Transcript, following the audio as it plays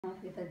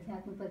with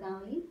Adhyatma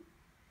Padavali.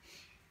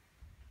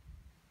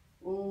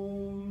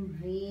 Om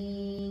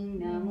Hreem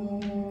Namo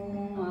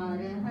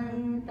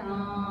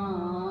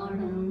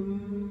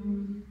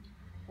Arahantanam.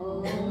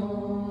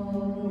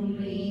 Om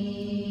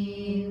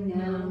Hreem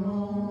Namo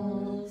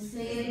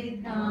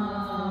Siddhanam.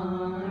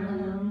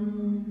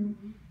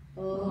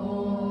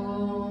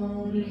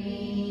 Om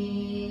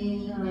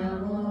Hreem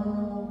Namo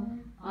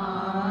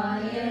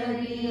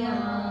Ayariyanam.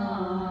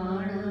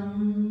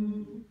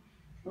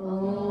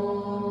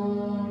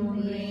 Om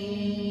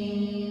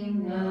Hreem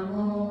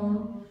Namo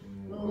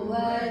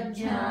Vajjayanam.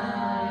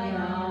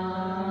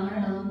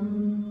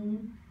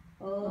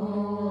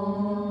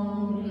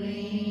 Om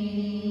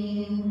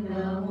Hreem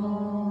Namo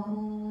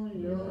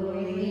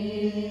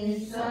Loe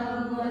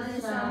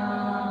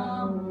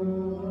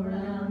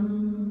Savasamudam.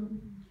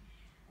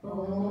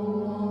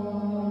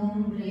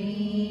 Om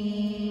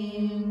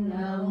Hreem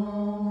Namo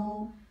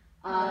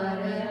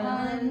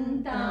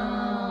Arahantanam.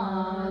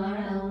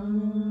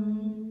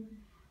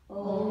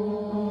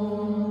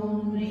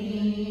 Om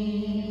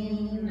Hreem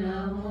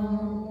Namo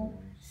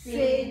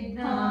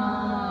Siddhanam.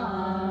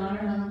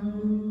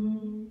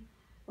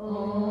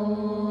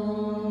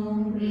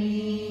 Om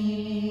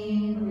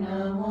Hreem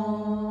Namo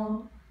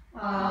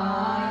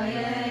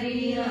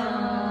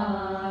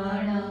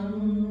Ayariyanam.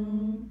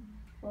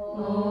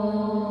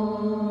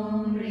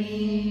 Om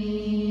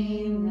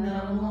Hreem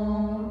Namo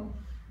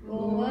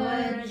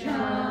Vajjayanam.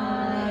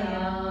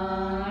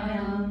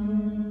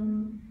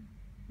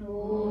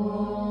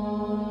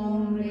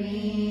 Om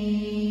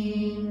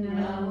Hreem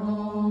Namo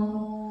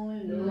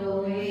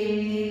Loe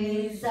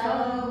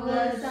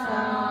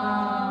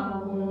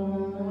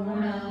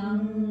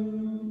Savasamudam.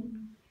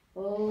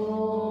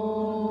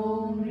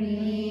 Om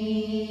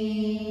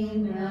Hreem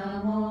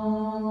Namo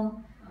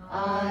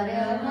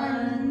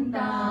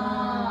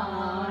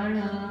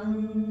Arahantanam.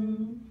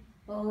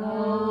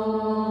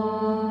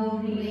 Om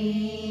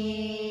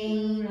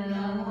Hreem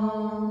Namo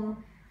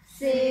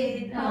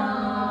Siddhanam.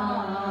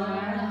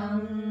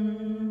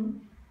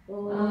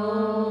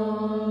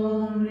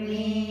 Om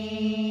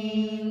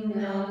Hreem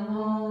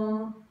Namo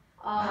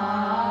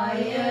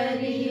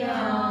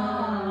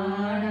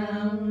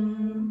Ayariyanam.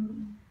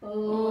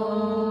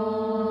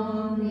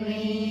 Om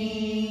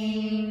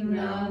Hreem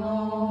Namo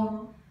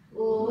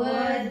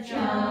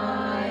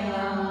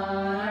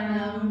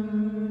Vajjayanam.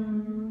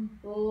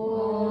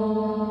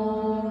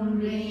 Om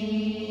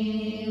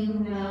Hreem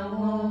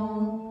Namo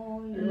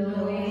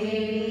Loe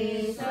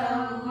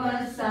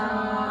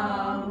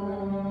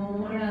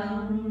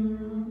Savasamudam.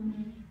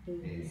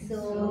 So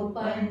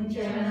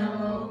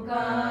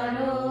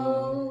Panchanamokaro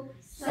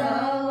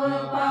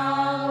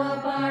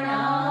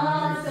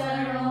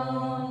Savapavapanasano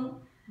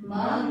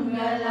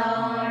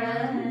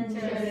Mangalanam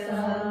cha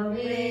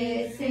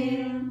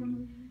Savesim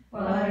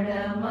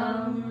Padamam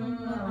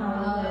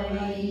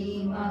Havai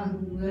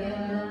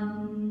Mangalam.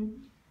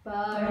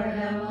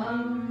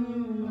 Padamam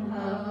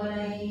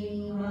Havai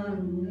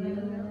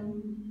Mangalam.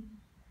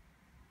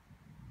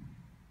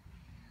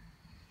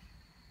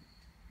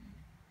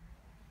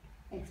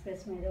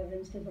 Express my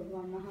reverence to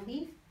Bhagwan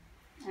Mahadev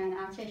and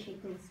Acharya Shri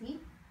Tulsi.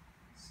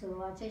 So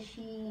Acharya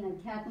Shri in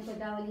Adhyatma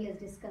Padavali has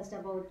discussed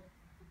about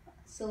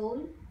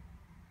soul,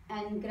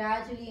 and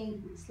gradually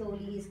and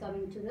slowly he is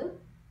coming to the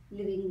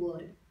living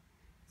world.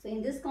 So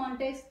in this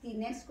context, the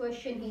next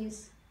question he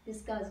is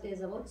discussed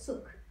is about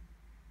Sukh.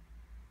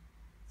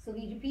 So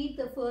we repeat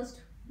the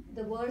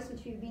words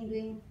which we've been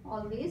doing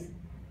always.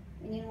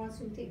 Anyone wants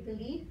to take the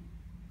lead?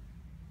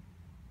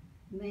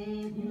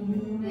 मैं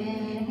हूँ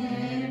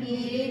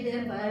वेद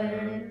पर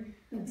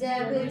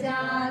जब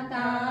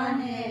जाता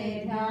है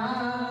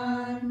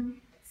ध्यान,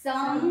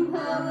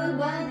 संभव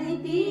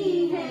बनती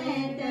है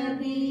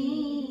तभी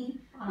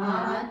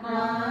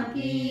आत्मा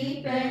की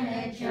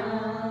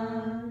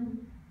पहचान.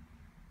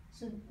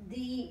 So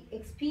the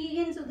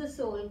experience of the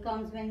soul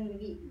comes when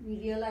we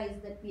realize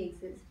that we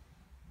exist.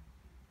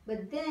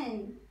 But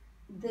then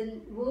the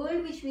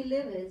world which we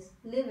live in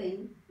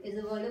is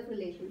a world of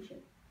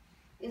relationship.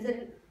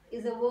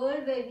 Is a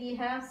world where we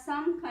have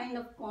some kind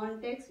of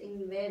context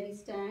in where we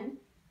stand,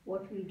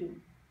 what we do.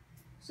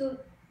 So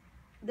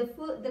the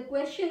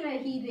question where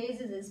he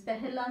raises is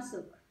Pehla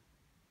Sukh.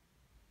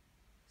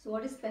 So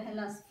what is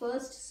Pehla?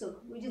 First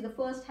Sukh, which is the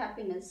first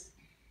happiness.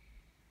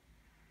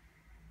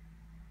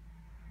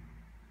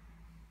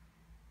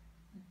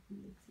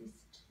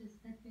 Exist. Does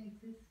that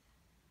exist?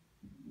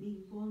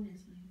 Being born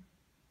is like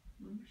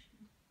emotion.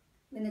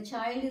 When a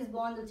child is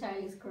born, the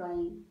child is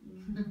crying.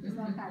 It's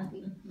not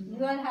happy.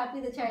 You are happy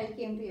the child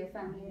came to your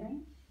family,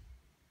 right?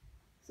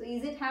 So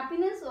is it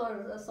happiness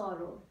or a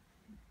sorrow?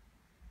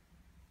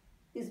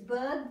 Is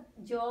birth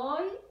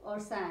joy or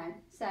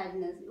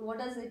sadness? What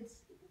does it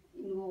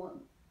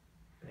involve?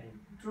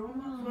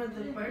 Trauma for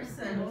the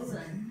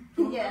person.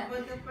 Yeah.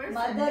 For the person.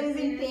 Mother is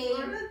in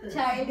pain,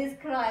 child is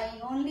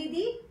crying. Only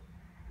the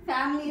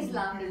family is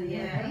laughing,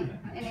 right?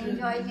 And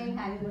enjoying and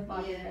having a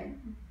party, right?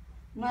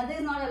 Mother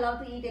is not allowed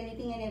to eat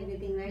anything and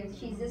everything, right?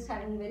 She's just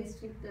having very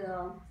strict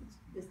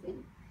this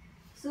thing.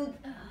 So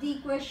the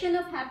question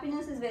of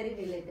happiness is very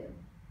relative.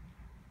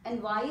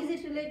 And why is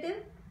it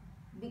relative?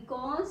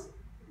 Because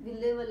we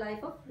live a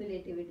life of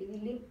relativity.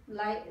 We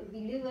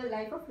live a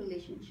life of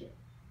relationship.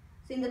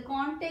 So in the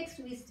context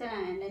we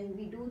stand and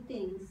we do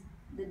things,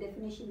 the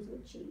definitions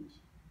will change.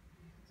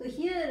 So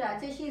here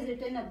Rajashi has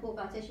written a book,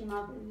 Rajashi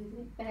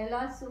Mahaprabhu,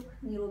 Pehla Sukh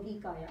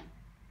Nirogi Kaya.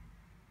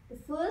 The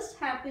first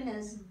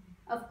happiness,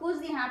 of course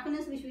the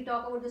happiness which we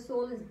talk about the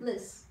soul is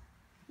bliss,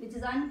 which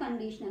is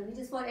unconditional, which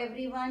is for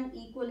everyone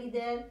equally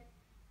there.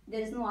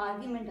 There is no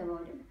argument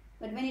about it.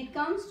 But when it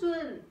comes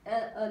to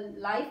a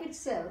life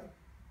itself,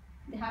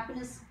 the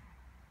happiness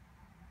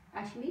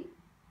actually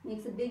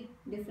makes a big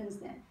difference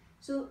there.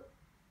 So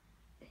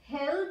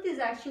health is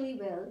actually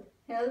wealth.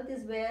 Health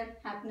is where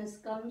happiness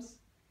comes.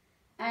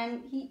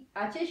 And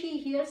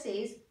Achashi here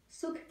says,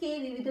 Sukh ke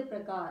vividha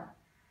prakar,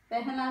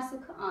 pehla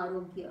sukh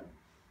arogya.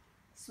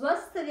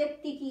 स्वस्थ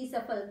व्यक्ति की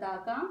सफलता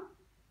का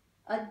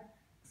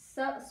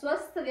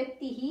स्वस्थ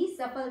व्यक्ति ही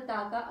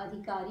सफलता का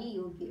अधिकारी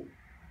योग्य.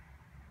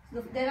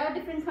 So there are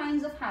different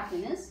kinds of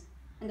happiness,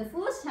 and the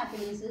first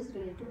happiness is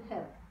related to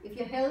health. If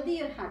you're healthy,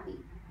 you're happy,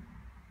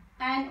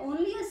 and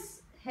only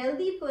a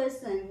healthy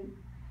person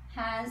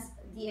has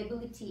the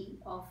ability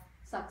of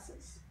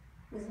success.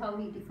 This is how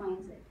he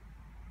defines it.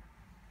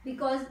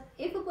 Because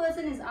if a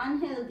person is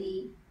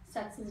unhealthy,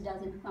 success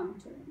doesn't come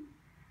to him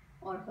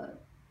or her.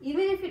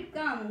 Even if it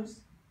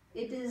comes,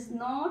 it is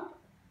not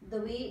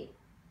the way,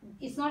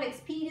 it's not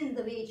experienced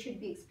the way it should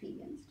be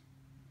experienced.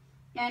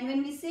 And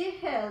when we say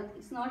health,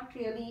 it's not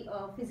really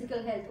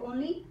physical health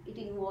only, it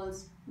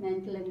involves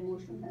mental and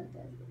emotional health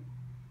as well.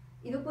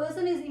 If a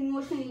person is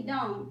emotionally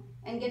down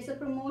and gets a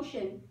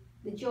promotion,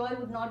 the joy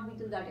would not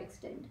be to that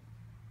extent.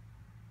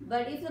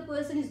 But if the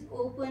person is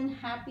open,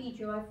 happy,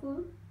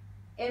 joyful,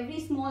 every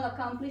small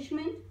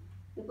accomplishment,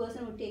 the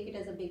person would take it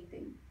as a big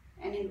thing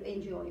and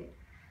enjoy it.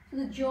 So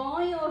the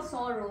joy or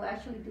sorrow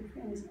actually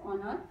depends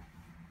on our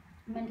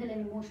mental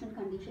and emotional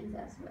conditions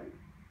as well.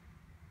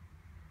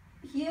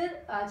 Here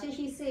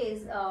Achashi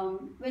says,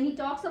 when he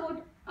talks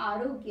about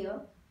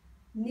arogya,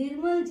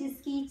 nirmal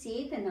jiski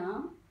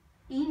chetana,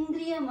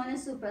 indriya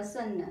manasu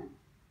prasanna,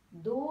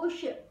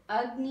 dosh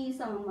agni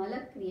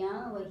samamala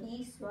kriya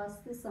vahi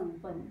swasth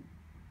sampann.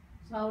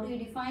 So how do you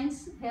define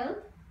health?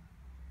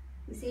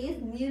 He says,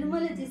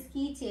 nirmal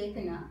jiski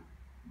chetana.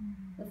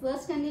 The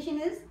first condition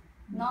is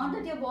not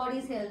that your body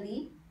is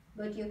healthy,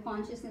 but your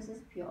consciousness is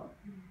pure.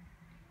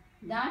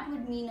 That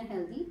would mean a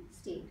healthy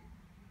state.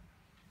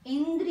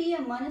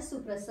 Indriya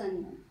manasu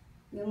prasanna.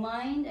 Your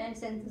mind and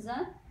senses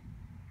are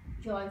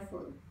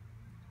joyful.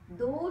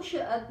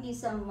 Dosha agni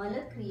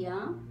sammala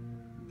kriya.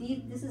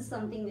 This is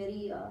something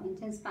very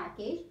intense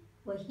package.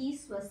 Vahi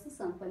swasth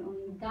sampann.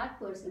 Only that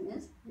person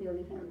is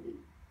really healthy.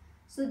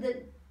 So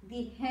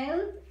the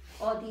health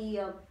or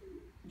the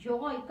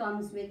joy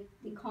comes with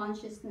the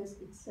consciousness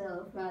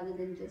itself rather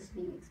than just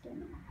being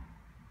external.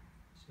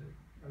 So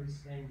I was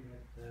saying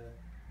that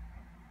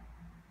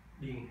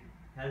being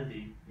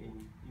healthy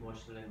in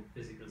emotional and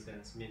physical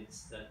sense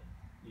means that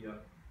you're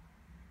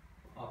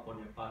up on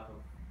your path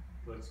of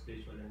towards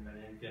spiritual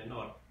enlightenment. And if you're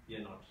not,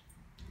 you're not.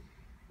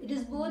 It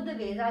is both the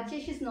ways.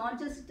 Rajesh is not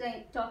just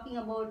talking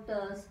about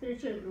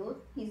spiritual growth,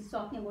 he's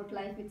talking about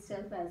life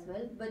itself as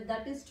well. But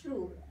that is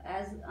true.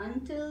 As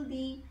until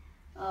the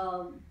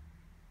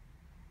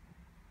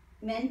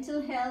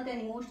mental health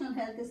and emotional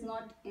health is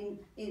not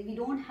we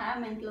don't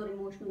have mental or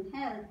emotional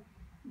health,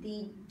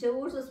 the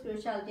doors of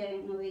spirituality are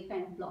in a way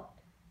kind of blocked.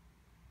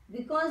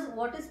 Because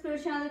what is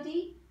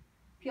spirituality?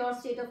 Pure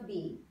state of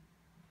being.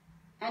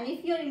 And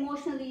if you're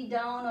emotionally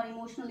down or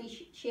emotionally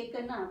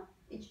shaken up,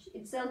 it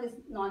itself is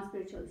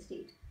non-spiritual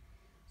state.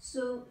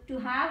 So to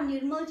have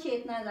nirmal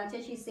chetna, as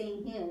Achashi is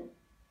saying here,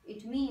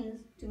 it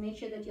means to make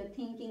sure that your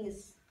thinking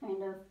is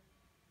kind of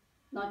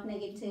not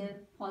negative,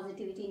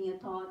 positivity in your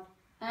thought,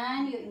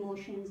 and your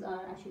emotions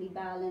are actually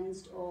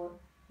balanced or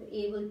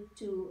you're able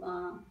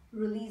to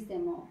release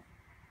them off.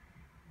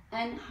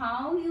 And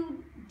how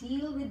you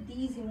deal with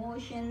these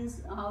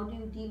emotions, how do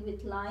you deal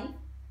with life,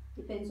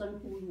 depends on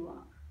who you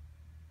are.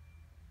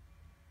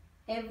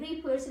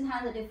 Every person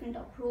has a different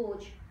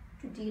approach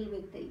to deal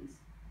with things.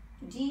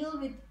 To deal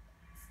with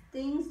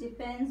things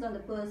depends on the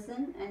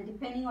person, and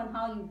depending on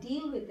how you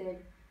deal with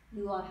it,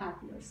 you are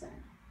happy or sad.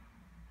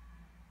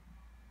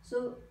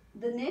 So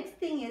the next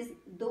thing is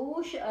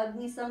dosh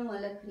agni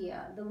sammala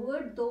kriya. The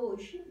word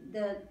dosh,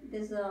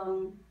 there's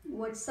a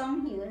word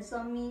sam here.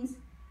 Sam means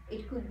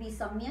it could be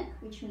samyak,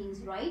 which means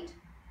right.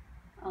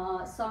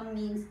 Sam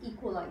means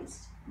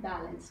equalized,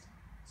 balanced.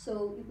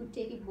 So you could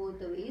take it both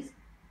the ways.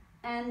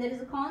 And there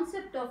is a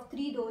concept of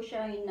three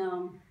dosha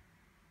in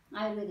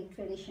Ayurvedic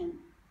tradition.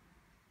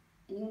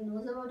 Anyone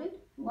knows about it?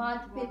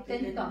 Vat,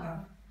 Pitta and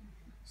Kapha.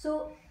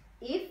 So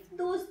if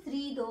those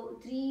three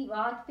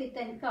Vat, Pitta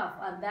and Kapha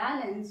are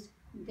balanced,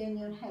 then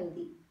you're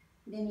healthy,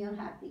 then you're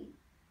happy.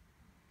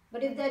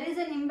 But if there is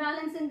an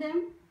imbalance in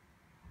them,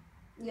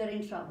 you're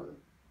in trouble.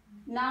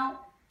 Now,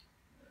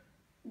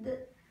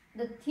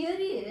 the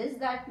theory is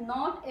that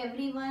not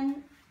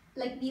everyone,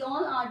 like we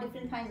all are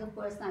different kinds of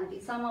personality.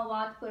 Some are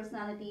Vat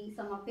personality,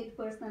 some are Pitta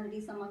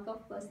personality, some are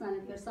Kapha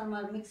personality, or some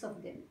are mix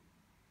of them.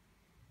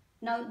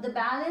 Now, the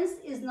balance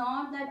is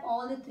not that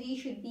all the three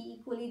should be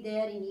equally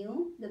there in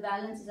you. The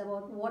balance is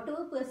about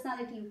whatever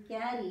personality you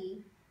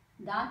carry,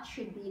 that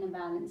should be in a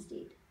balanced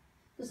state.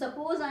 So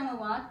suppose I'm a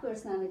Vata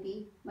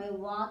personality, my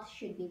Vata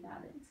should be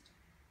balanced.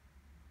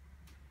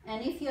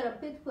 And if you're a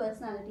Pitta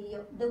personality,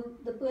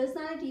 the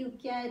personality you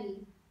carry,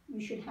 you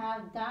should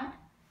have that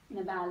in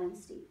a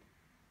balanced state.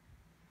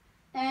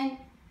 And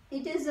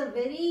it is a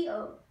very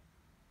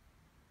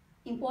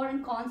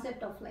important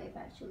concept of life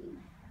actually.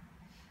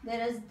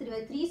 There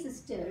were three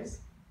sisters.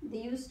 They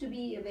used to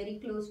be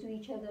very close to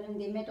each other, and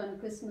they met on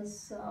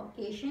Christmas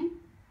occasion.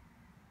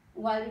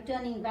 While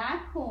returning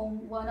back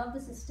home, one of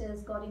the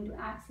sisters got into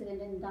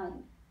accident and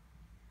died.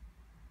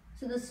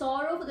 So the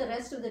sorrow for the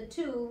rest of the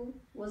two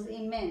was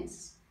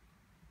immense.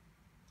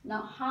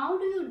 Now, how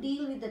do you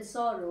deal with that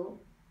sorrow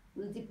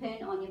will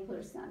depend on your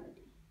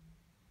personality.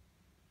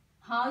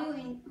 How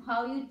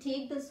you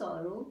take the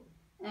sorrow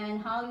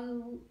and how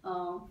you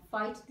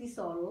fight the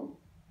sorrow.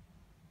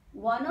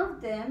 One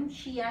of them,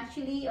 she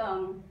actually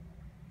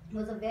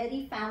was a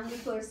very family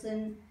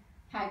person,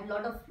 had a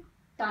lot of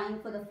time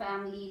for the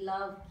family,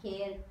 love,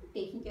 care,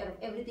 taking care of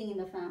everything in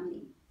the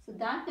family. So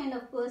that kind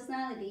of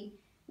personality,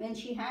 when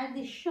she had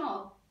this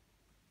shock,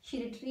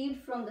 she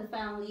retrieved from the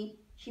family,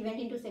 she went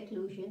into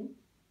seclusion.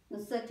 The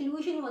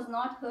seclusion was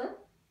not her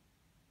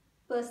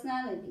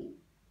personality,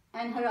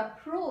 and her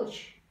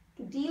approach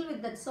to deal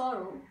with that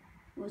sorrow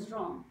was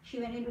wrong. She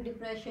went into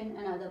depression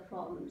and other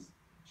problems.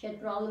 She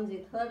had problems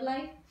with her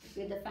life,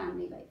 with the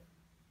family life.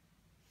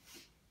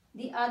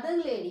 The other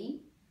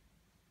lady,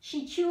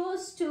 she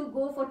chose to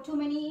go for too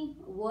many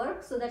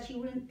work so that she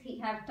wouldn't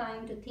have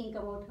time to think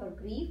about her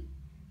grief.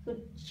 So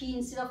she,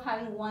 instead of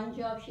having one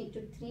job, she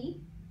took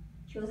three.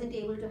 She wasn't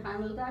able to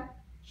handle that.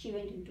 She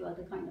went into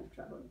other kind of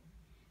trouble.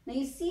 Now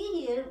you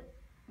see here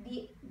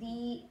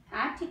the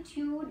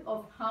attitude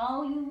of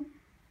how you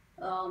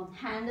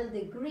handle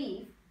the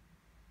grief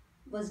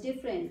was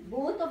different.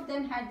 Both of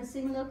them had the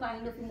similar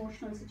kind of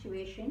emotional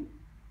situation,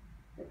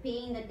 the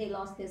pain that they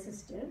lost their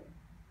sister,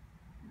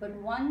 but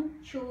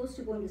one chose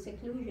to go into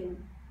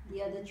seclusion,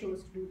 the other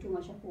chose to do too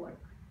much of work.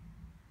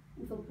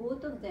 And for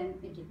both of them,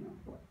 it did not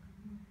work.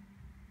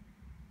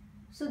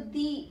 So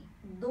the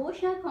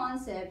dosha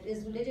concept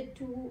is related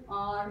to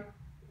our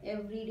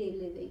everyday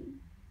living.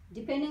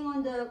 Depending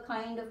on the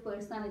kind of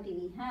personality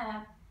we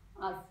have,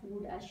 our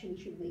food actually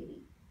should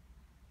vary.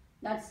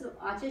 That's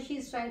Achashi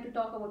is trying to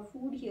talk about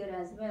food here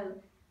as well,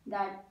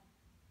 that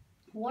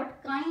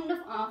what kind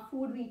of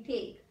food we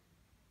take,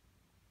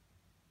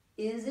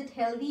 is it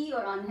healthy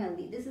or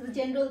unhealthy? This is a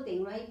general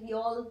thing, right?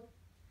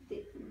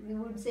 We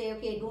would say,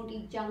 okay, don't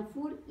eat junk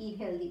food, eat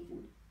healthy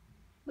food.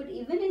 But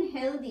even in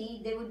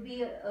healthy, there would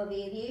be a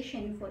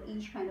variation for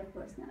each kind of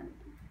personality.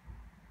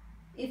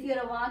 If you're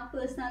a Vata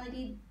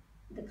personality,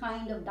 the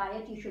kind of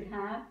diet you should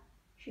have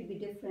should be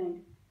different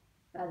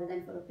rather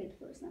than for a Pitta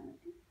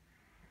personality.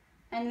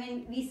 And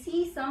when we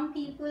see some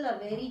people are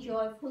very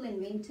joyful in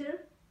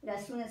winter, but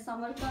as soon as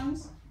summer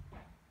comes,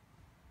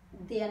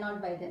 they are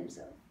not by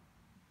themselves.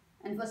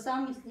 And for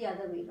some, it's the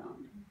other way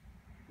around.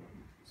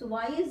 So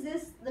why is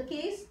this the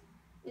case?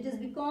 It is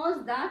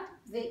because that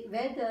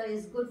weather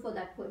is good for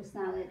that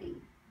personality.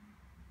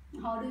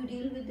 How do you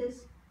deal with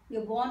this?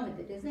 You're born with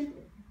it, isn't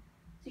it?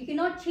 So you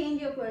cannot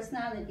change your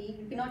personality.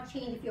 You cannot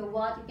change if you're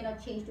Vata, you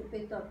cannot change to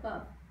Pitta or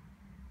Kapha.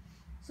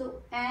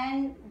 So,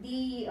 and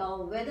the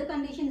weather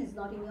condition is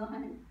not in your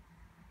hand.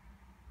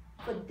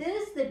 For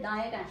this, the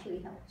diet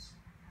actually helps.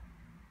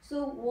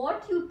 So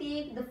what you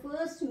take, the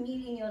first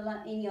meal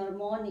in your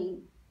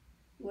morning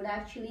would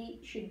actually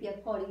should be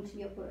according to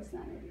your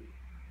personality.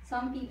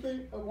 Some people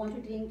want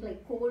to drink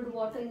like cold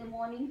water in the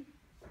morning,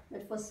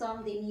 but for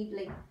some they need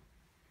like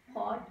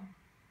hot.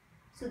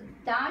 So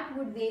that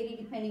would vary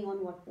depending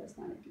on what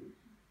personality.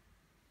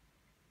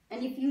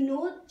 And if you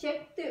know,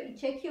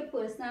 check your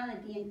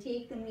personality and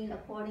take the meal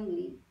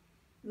accordingly,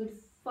 you would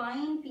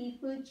find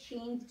people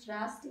change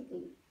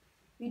drastically.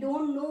 We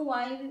don't know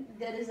why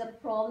there is a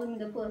problem in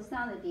the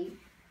personality.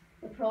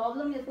 The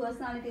problem in the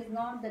personality is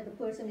not that the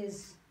person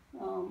is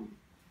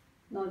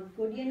not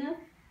good enough,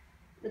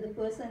 but the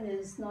person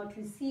is not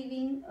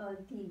receiving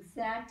the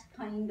exact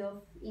kind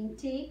of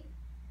intake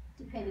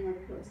depending on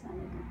the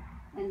personality,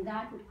 and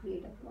that would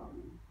create a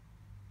problem.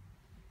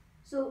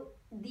 So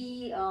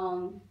there's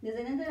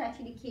another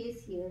actually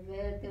case here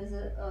where there was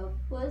a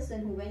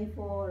person who went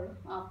for,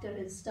 after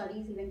his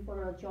studies, he went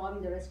for a job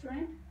in the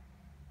restaurant,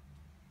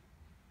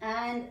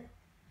 and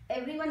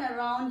everyone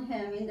around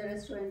him in the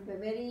restaurant were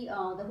very,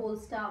 the whole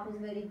staff was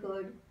very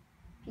good.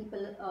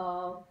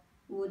 People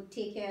would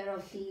take care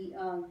of the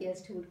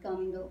guests who would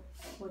come in the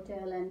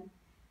hotel, and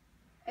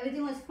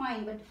everything was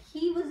fine, but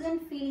he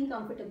wasn't feeling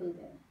comfortable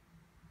there.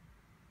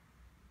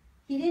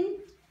 He didn't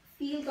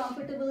feel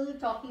comfortable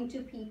talking to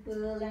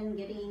people and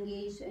getting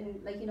engaged and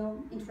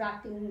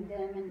interacting with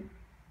them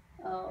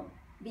and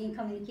being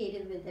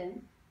communicative with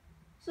them.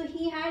 So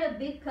he had a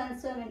big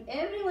concern, when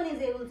everyone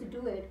is able to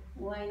do it,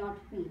 why not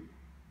me?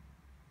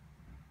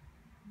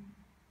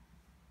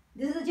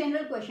 This is a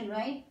general question,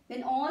 right?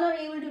 When all are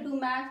able to do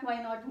math,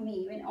 why not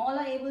me? When all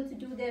are able to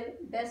do their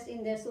best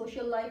in their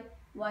social life,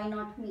 why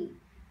not me?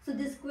 So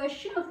this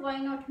question of why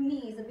not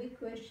me is a big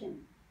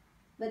question.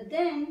 But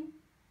then,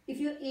 if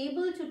you're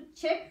able to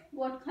check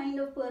what kind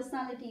of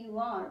personality you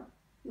are,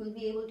 you'll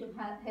be able to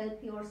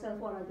help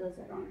yourself or others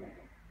around that.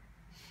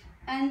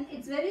 And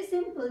it's very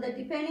simple that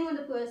depending on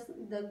the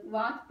person, the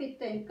Vat,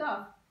 Pitta and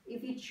Kapha,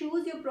 if you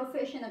choose your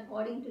profession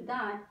according to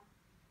that,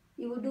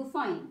 you will do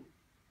fine.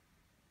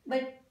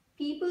 But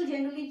people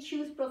generally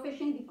choose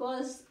profession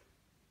because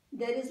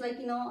there is like,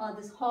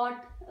 this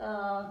hot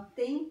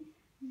thing.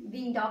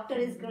 Being doctor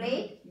is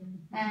great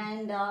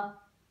and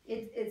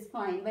it's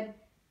fine. But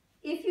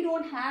if you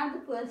don't have the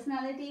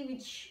personality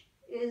which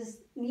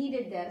is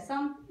needed there,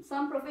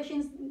 some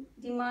professions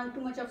demand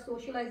too much of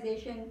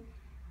socialization,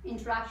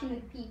 interaction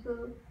with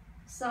people.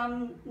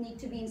 Some need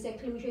to be in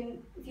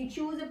seclusion. If you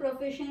choose a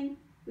profession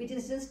which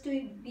is just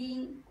to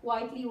being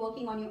quietly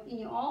working in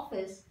your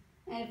office,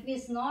 and if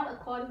it's not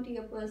according to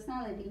your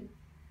personality,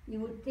 you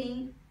would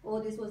think, oh,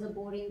 this was a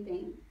boring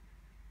thing.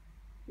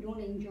 You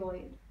don't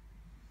enjoy it.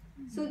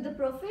 So the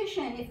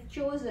profession, if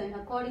chosen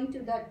according to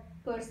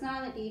that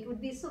personality, it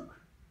would be Sukh.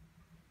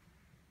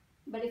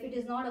 But if it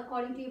is not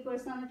according to your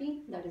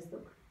personality, that is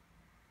Dukh.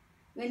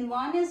 When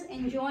one is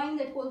enjoying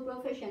that whole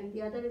profession,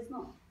 the other is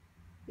not.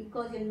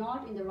 Because you're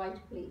not in the right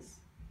place.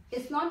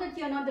 It's not that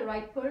you're not the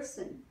right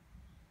person.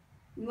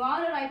 You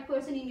are a right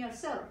person in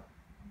yourself.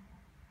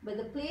 But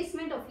the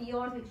placement of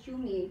yours which you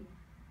made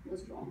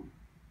was wrong.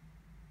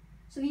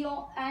 So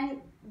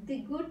and the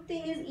good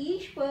thing is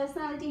each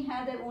personality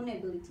has their own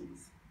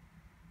abilities.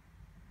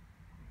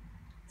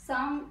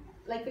 Some,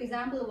 like for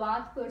example, a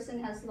Vat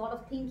person has a lot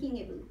of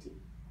thinking ability.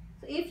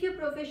 So if your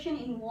profession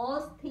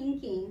involves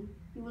thinking,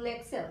 you will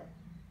excel.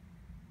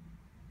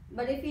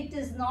 But if it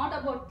is not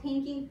about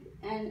thinking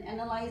and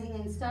analyzing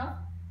and stuff,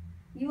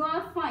 you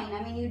are fine.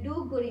 I mean, you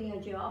do good in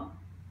your job,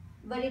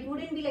 but it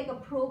wouldn't be like a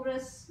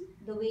progress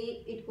the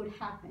way it could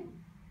happen.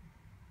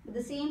 But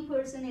the same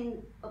person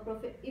in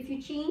if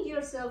you change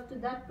yourself to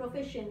that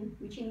profession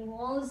which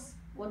involves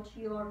what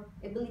your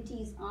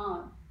abilities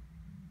are,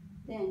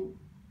 then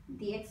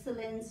the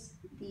excellence,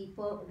 the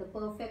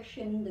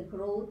perfection, the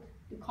growth,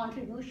 the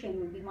contribution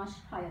will be much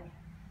higher.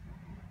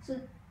 So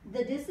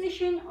the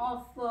decision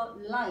of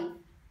life,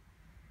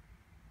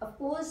 of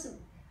course,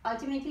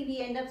 ultimately we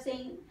end up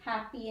saying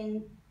happy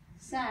and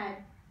sad.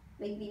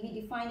 Like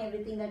we define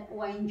everything that,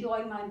 oh, I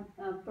enjoy my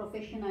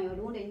profession, I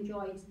don't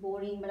enjoy, it's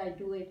boring, but I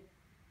do it.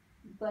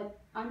 But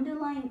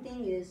underlying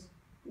thing is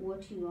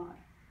what you are.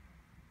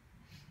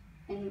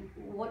 And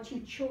what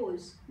you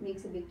chose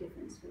makes a big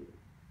difference for you.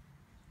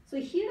 So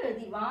here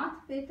the Vat,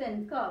 Pitta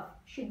and Kapha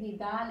should be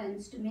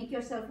balanced to make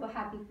yourself a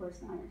happy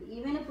personality.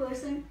 Even a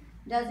person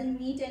doesn't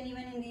meet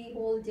anyone in the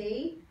whole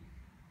day,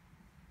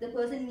 the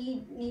person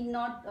need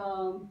not,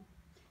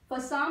 for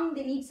some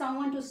they need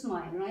someone to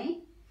smile, right?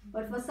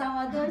 But for some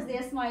others they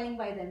are smiling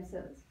by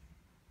themselves.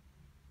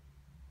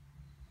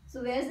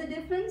 So where's the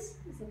difference?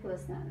 It's the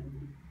personality.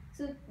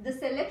 So the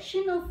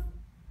selection of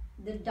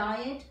the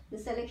diet, the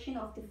selection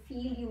of the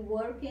field you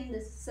work in, the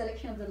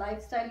selection of the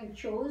lifestyle you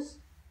chose,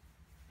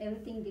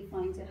 everything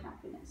defines your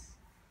happiness.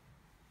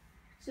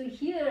 So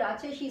here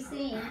Achashi is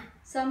saying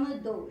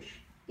Samadosh.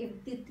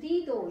 If the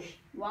three dosh,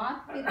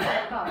 Vat, Pitta,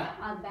 Kapha,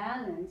 are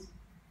balanced,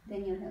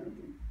 then you're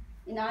healthy.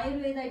 In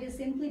Ayurveda it is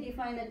simply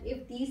defined that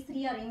if these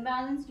three are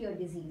imbalanced, you're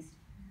diseased.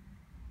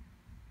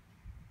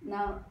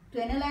 Now,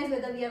 to analyze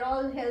whether we are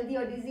all healthy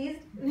or diseased,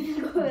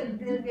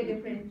 there will be a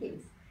different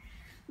case.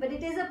 But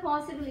it is a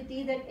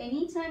possibility that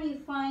anytime you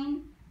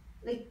find,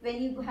 like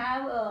when you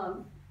have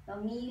a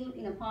meal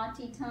in a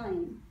party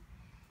time,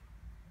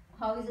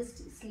 how is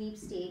the sleep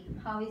state?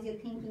 How is your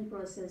thinking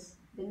process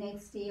the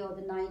next day or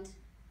the night?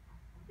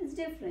 It's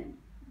different.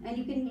 And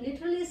you can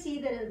literally see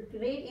there is a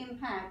great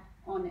impact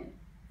on it.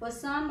 For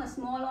some, a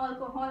small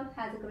alcohol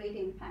has a great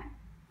impact.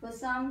 For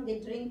some, they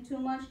drink too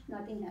much,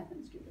 nothing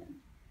happens to them.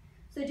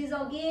 So it is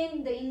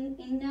again the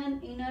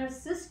inner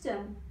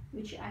system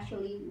which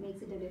actually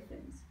makes it a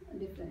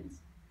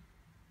difference.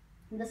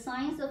 The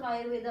science of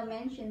Ayurveda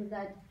mentions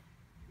that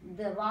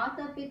the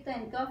Vata, Pitta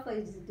and Kapha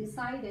is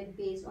decided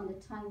based on the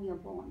time you're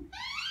born.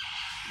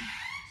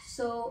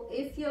 So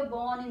if you're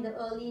born in the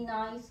early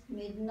night,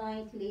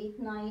 midnight, late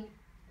night,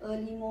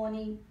 early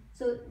morning,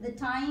 so the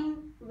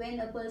time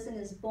when a person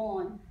is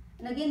born,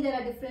 and again there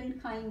are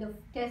different kind of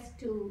tests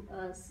to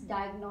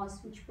diagnose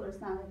which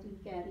personality you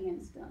carry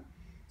and stuff.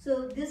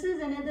 So this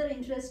is another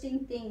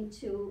interesting thing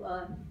to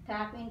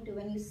tap into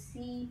when you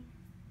see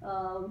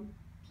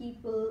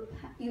people,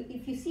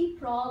 if you see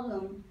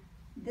problem,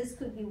 this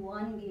could be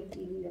one way of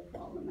dealing the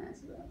problem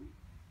as well.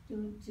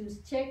 To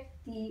check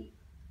the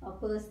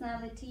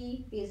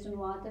personality based on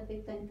Vata,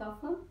 Pitta and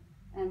Kapha,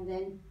 and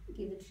then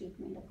give the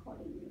treatment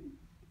accordingly.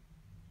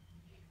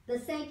 The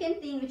second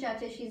thing which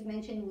Achashi is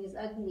mentioning is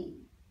Agni.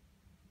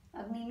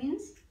 Agni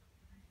means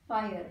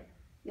fire.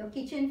 Your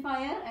kitchen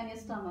fire and your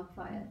stomach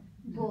fire.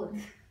 Both.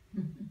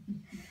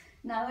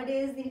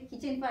 Nowadays the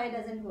kitchen fire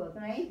doesn't work,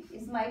 right?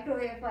 It's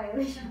microwave fire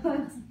which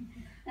works.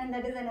 and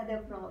that is another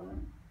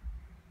problem.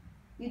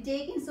 You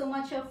take in so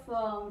much of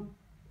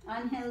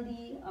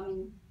unhealthy,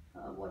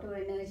 whatever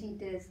energy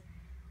it is,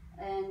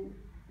 and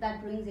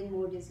that brings in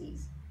more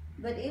disease.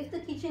 But if the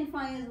kitchen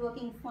fire is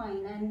working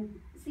fine, and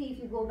see, if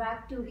you go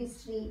back to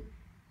history,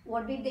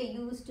 what did they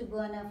use to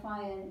burn a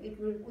fire? It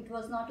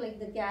was not like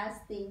the gas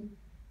thing.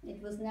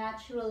 It was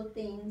natural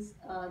things.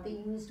 They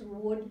used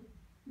wood.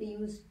 They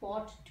used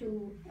pot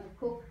to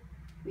cook,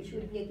 which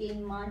would be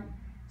again mud.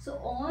 So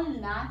all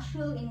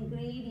natural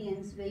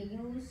ingredients were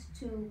used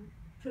to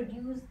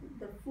produce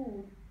the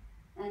food,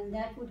 and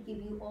that would give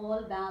you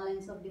all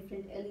balance of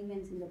different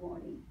elements in the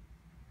body.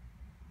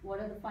 What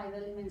are the 5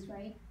 elements,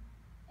 right?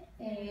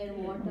 Air,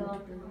 water,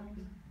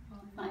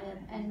 fire.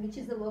 And which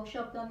is the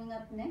workshop coming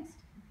up next?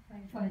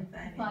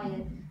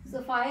 Fire.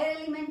 So fire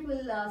element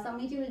will,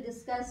 Samaniji will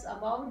discuss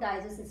about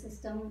digestive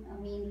system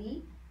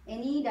mainly.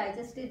 Any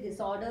digestive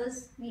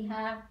disorders we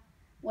have,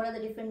 what are the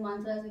different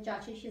mantras which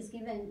Ashish has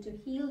given to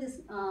heal this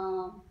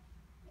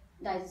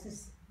digestive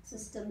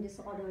system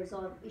disorders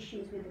or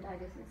issues with the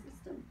digestive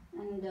system.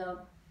 And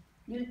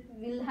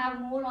we'll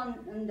have more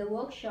on the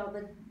workshop,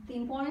 but the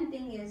important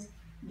thing is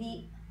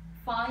the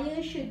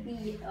fire should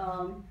be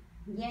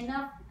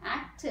enough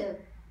active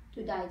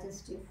to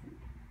digest your food.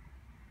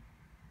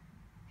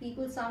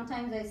 People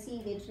sometimes I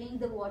see they drink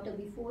the water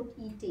before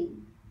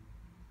eating.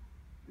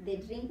 They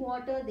drink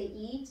water, they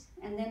eat,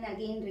 and then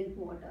again drink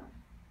water.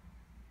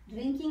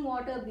 Drinking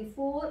water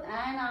before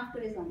and after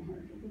is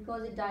unhealthy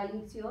because it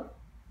dilutes your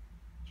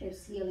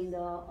HCl in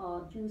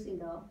the juice in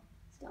the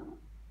stomach.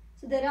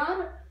 So there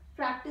are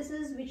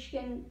practices which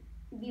can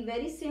be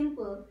very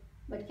simple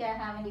but can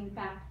have an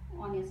impact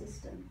on your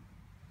system.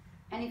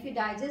 And if your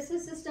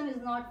digestive system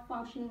is not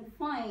functioning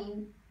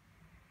fine,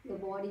 your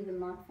body will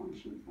not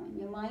function fine.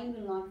 Your mind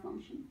will not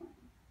function fine.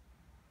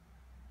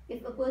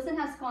 If a person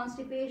has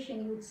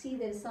constipation, you would see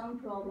there is some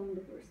problem in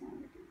the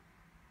personality.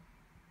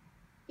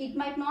 It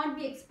might not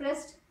be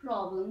expressed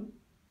problem,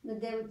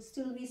 but there would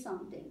still be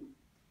something.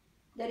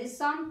 There is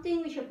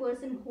something which a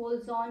person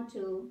holds on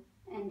to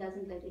and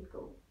doesn't let it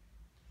go.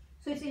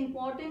 So it's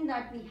important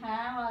that we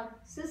have our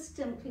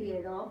system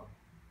cleared off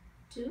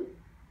to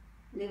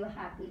live a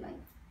happy life.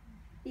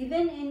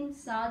 Even in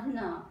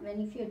sadhana,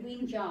 if you're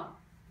doing japa,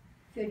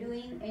 if you're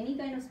doing any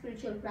kind of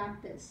spiritual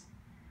practice,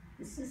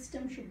 the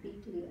system should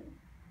be clear.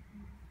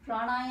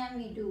 Pranayam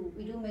we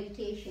do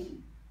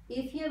meditation.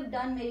 If you have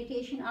done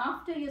meditation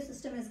after your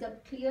system has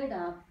got cleared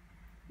up,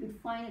 you'd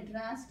find a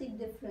drastic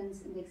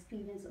difference in the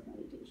experience of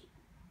meditation.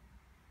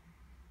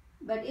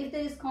 But if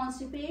there is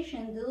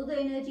constipation, though the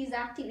energy is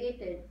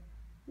activated,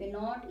 we're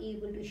not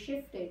able to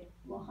shift it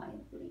to a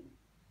higher plane.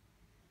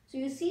 So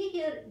you see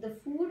here, the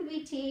food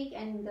we take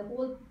and the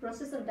whole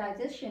process of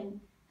digestion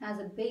has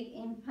a big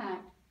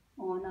impact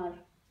on our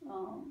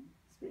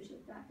spiritual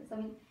practice.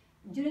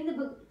 During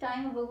the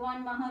time of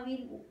Bhagavan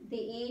Mahavir, they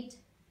ate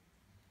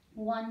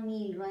one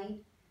meal, right?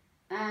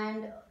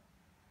 And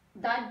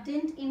that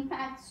didn't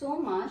impact so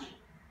much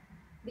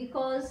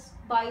because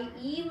by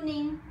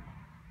evening,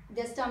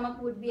 their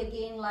stomach would be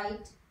again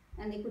light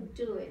and they could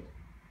do it.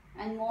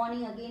 And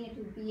morning again, it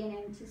would be an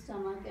empty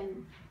stomach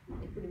and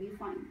it would be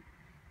fine.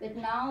 But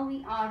now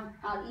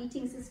our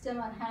eating system,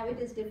 our habit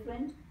is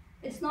different.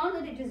 It's not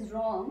that it is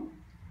wrong.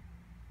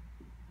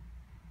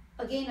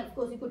 Again, of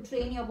course, you could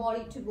train your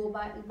body to go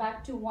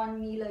back to one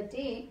meal a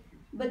day.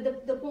 But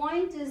the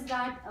point is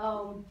that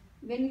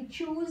when you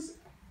choose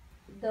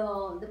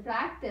the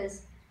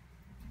practice,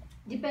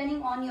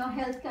 depending on your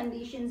health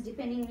conditions,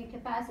 depending on your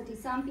capacity,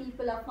 some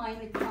people are fine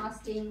with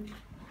fasting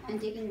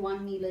and taking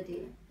one meal a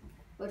day.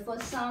 But for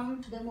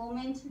some, the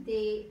moment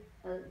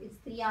it's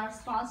 3 hours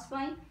fast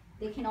by,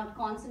 they cannot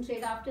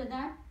concentrate after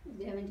that,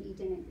 they haven't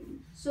eaten anything.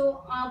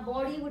 So our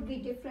body would be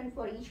different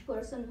for each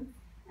person,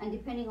 and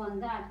depending on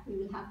that, we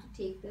will have to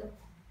take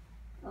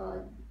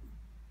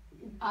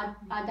our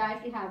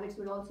dietary habits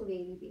would also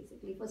vary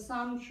basically. For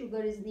some,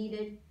 sugar is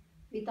needed.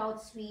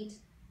 Without sweet,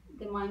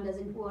 the mind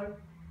doesn't work.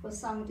 For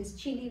some, it is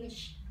chili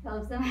which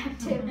helps them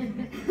active.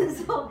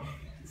 so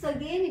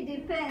again, it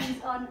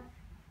depends on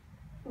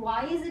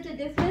why is it a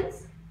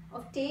difference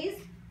of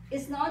taste.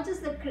 It's not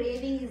just the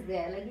craving is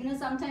there.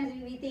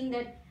 Sometimes we think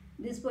that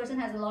this person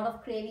has a lot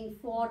of craving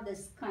for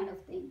this kind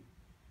of thing.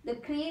 The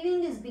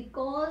craving is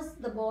because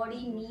the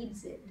body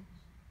needs it.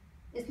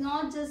 It's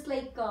not just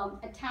like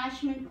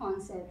attachment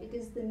concept. It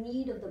is the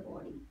need of the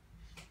body.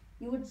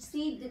 You would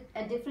see that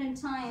at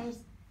different times,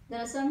 there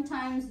are some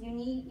times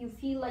you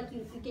feel like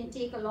you can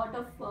take a lot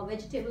of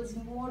vegetables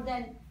more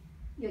than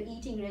you're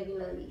eating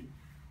regularly.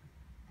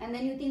 And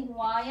then you think,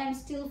 why I'm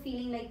still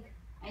feeling like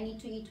I need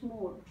to eat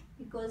more?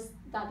 Because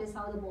that is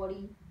how the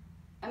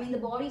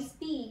body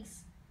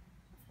speaks.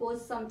 Of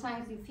course,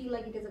 sometimes you feel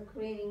like it is a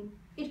craving.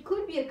 It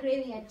could be a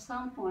craving at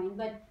some point,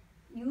 but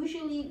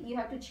usually you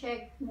have to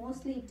check.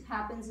 Mostly it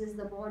happens is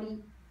the body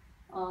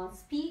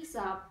speaks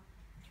up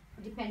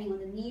depending on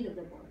the need of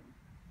the body.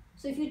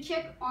 So if you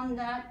check on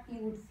that, you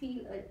would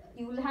feel,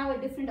 you will have a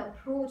different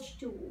approach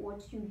to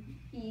what you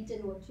eat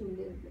and what you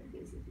live with,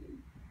 basically.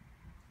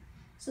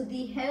 So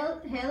the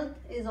health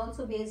is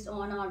also based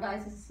on our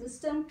digestive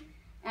system,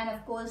 and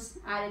of course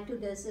added to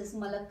this is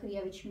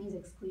malakriya, which means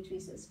excretory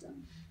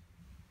system.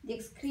 The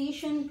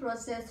excretion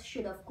process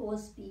should of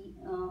course be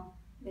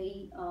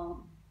very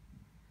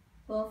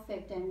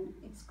perfect, and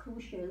it's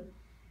crucial.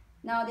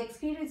 Now the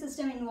excretory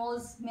system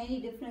involves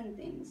many different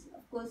things.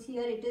 Of course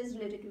here it is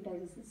related to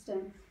digestive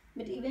system,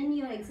 but even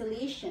your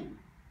exhalation,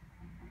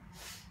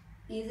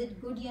 is it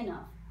good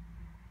enough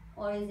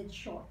or is it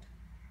short?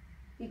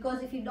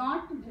 Because if you're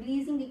not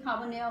releasing the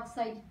carbon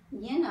dioxide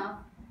enough,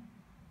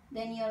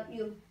 then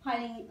you're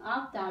piling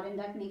up that, and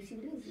that makes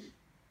you lazy.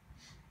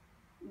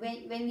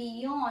 When we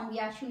yawn, we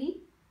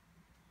actually,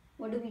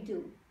 what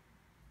do?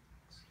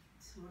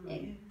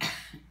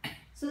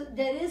 So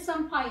there is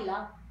some pile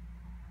up,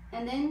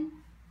 and then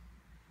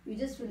you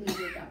just release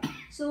it out.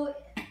 So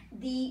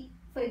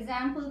for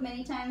example,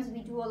 many times we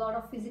do a lot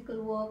of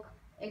physical work,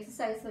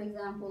 exercise for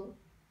example.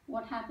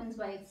 What happens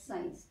by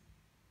exercise?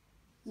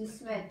 You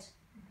sweat.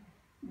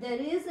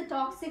 There is a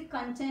toxic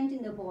content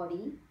in the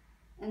body,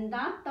 and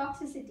that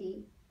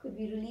toxicity could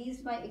be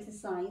released by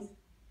exercise,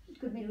 it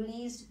could be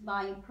released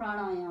by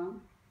pranayama,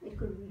 it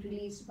could be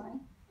released by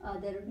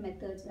other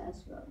methods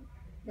as well.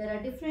 There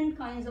are different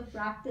kinds of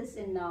practice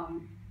in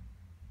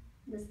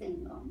this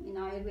thing, in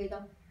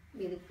Ayurveda,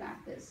 Vedic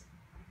practice,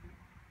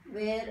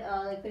 where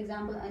like for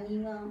example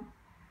anima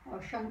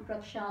or shank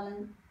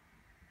prakshalan,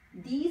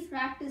 these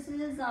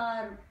practices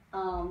are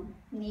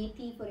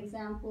neti for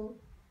example.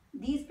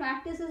 These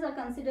practices are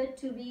considered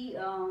to be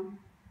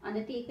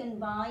undertaken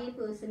by a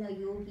person, a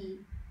yogi,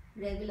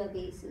 regular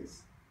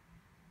basis,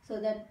 so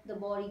that the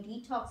body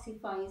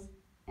detoxifies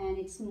and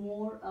it's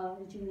more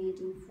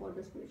rejuvenating for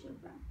the spiritual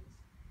practice.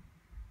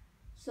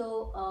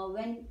 So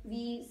when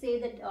we say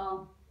that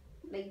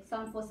like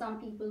for some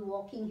people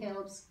walking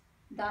helps,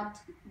 that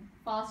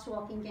fast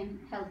walking can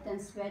help them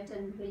sweat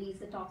and release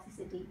the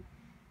toxicity.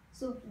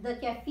 So the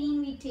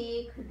caffeine we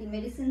take, the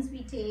medicines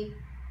we take,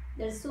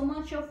 there's so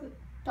much of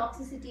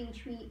toxicity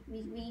which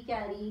we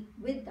carry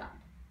with that,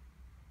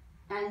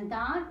 and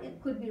that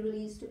it could be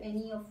released to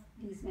any of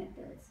these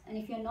methods. And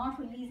if you're not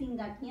releasing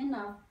that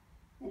enough,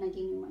 then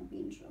again you might be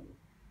in trouble.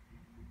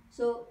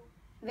 So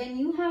when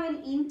you have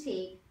an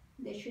intake,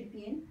 there should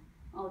be an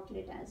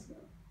outlet as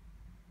well.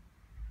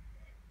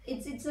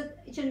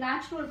 It's a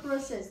natural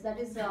process. That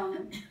is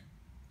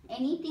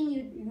anything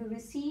you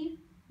receive,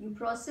 you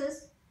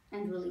process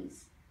and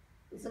release.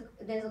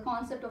 There's a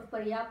concept of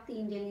paryapti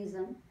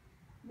Indianism,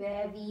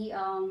 where we,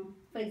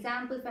 for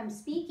example, if I'm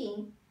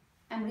speaking,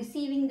 I'm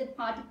receiving the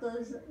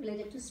particles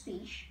related to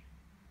speech,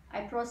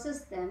 I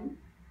process them,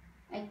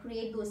 I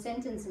create those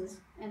sentences,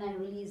 and I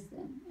release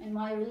them. And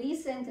my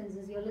release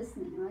sentences, you're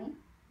listening, right?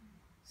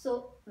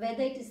 So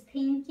whether it is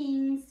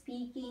thinking,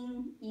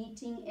 speaking,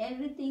 eating,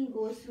 everything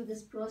goes through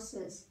this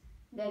process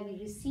where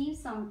we receive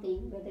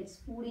something, whether it's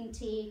food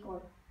intake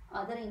or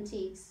other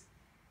intakes,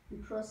 we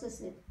process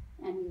it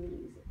and we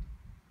release it.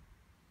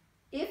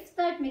 If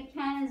that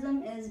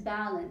mechanism is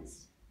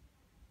balanced,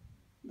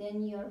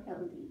 then you're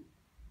healthy.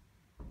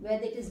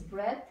 Whether it is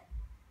breath,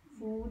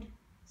 food,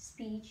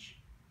 speech,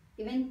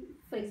 even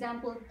for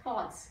example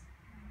thoughts.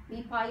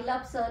 We pile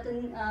up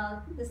certain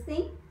this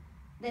thing,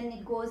 then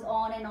it goes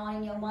on and on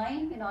in your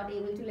mind, you're not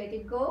able to let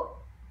it go.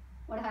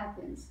 What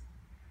happens?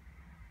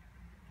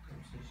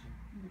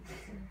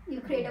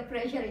 You create a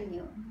pressure in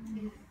you.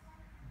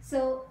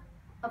 So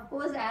of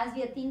course as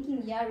we are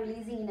thinking, we are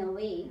releasing in a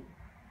way,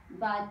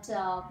 but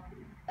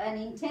an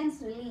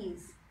intense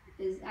release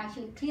is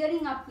actually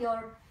clearing up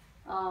your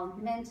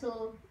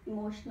mental,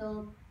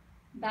 emotional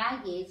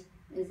baggage,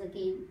 is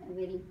again a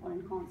very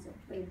important concept.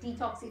 Where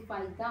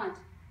detoxify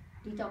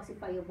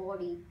your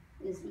body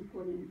is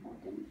equally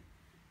important.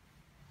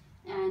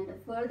 And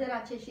further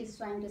Achashi is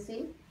trying to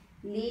say,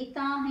 Leta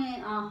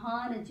hai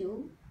ahar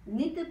jo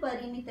nit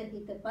parimit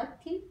hit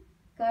pathya,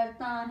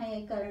 karta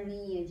hai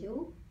karaniya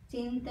jo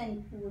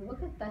chintan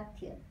purvak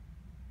tathya.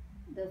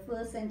 The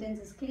first sentence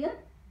is clear.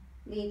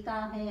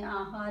 Leta hai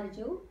ahar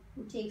jo,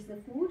 who takes the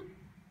food,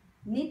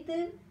 nit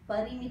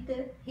parimit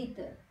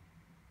hit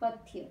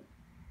pathya.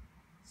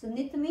 So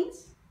nit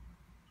means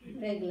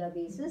regular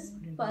basis,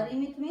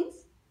 parimit means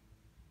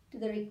to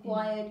the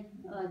required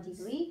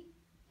degree,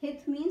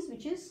 hit means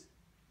which is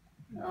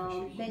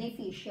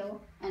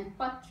beneficial, and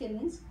pathya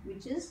means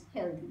which is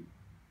healthy.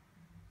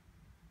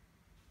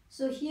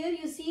 So here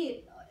you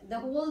see the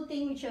whole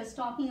thing which I was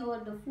talking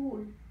about the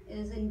food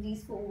is in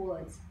these 4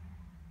 words.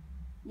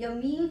 Your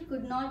meal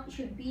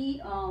should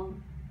be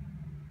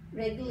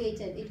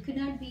regulated. It could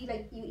not be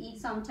like you eat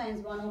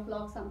sometimes 1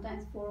 o'clock,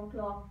 sometimes 4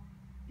 o'clock,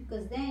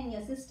 because then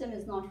your system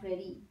is not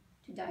ready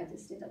to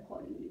digest it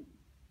accordingly.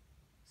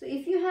 So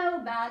if you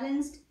have a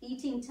balanced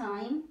eating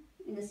time,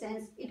 in the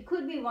sense, it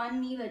could be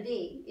 1 meal a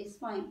day, it's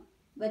fine,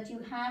 but you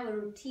have a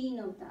routine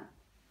of that.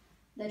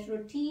 That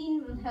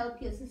routine will help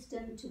your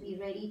system to be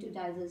ready to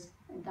digest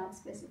at that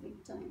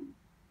specific time.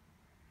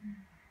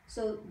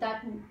 So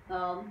that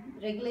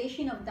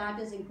regulation of that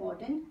is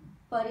important.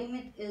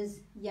 Parimit is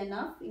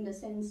enough, in the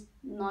sense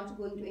not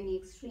going to any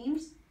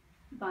extremes,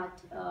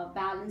 but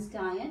balanced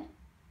diet.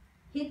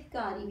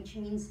 hitkari, which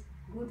means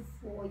good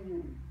for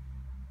you.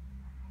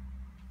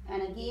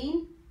 And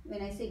again,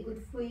 when I say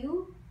good for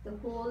you, the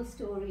whole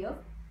story of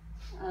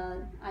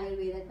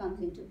Ayurveda comes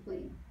into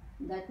play.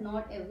 That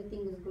not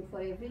everything is good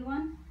for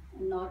everyone,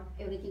 and not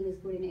everything is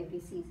good in every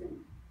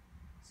season.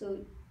 So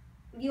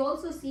we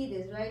also see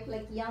this, right?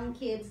 Like young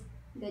kids,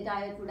 their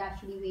diet would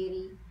actually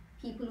vary.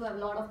 People who have a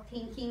lot of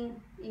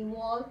thinking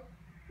involved,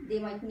 they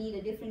might need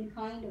a different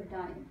kind of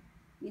diet.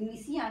 When we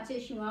see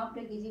Samaniji Unnata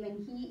Pragyaji, when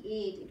he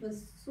ate, it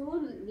was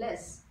so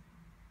less.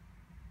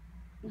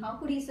 And how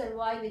could he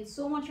survive with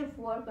so much of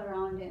work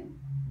around him?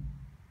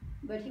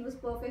 But he was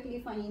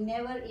perfectly fine. He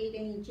never ate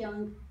any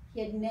junk.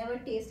 He had never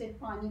tasted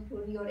pani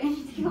puri or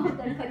anything of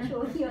that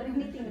kachori or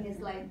anything in his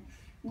life.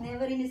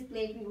 Never in his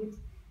plate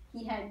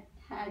he had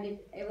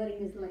it ever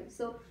in his life.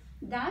 So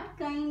that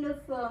kind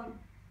of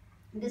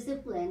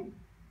discipline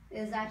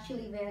is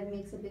actually where it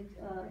makes a big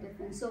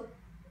difference. So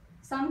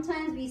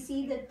sometimes we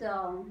see that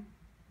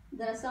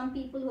there are some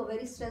people who are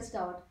very stressed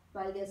out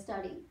while they are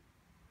studying.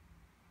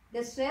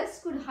 The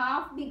stress could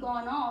half be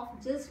gone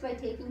off just by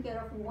taking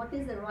care of what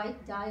is the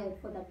right diet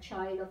for that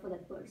child or for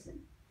that person.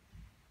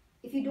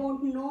 If you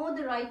don't know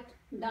the right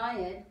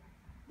diet,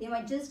 they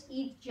might just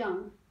eat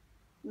junk,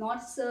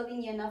 not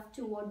serving enough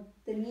to what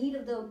the need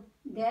of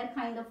their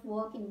kind of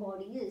working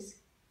body is.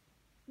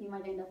 You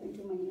might end up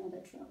into many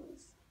other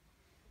troubles.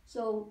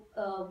 So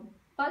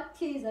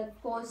Pathya is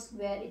of course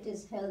where it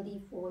is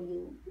healthy for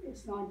you.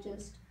 It's not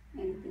just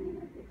anything and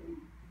everything.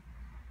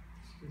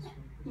 Just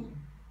one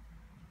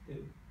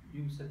question.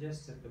 You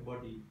suggest that the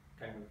body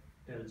kind of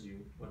tells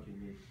you what you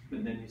need,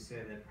 but then you say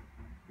that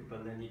people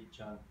then eat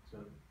junk. So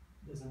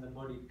doesn't the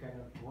body kind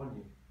of warn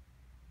you?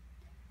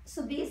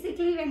 So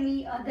basically, when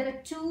we there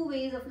are two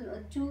ways of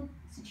two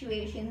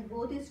situations.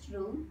 Both is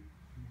true.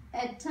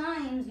 At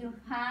times, you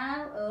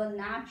have a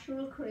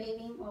natural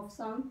craving of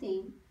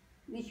something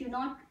which you're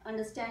not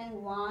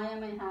understanding. Why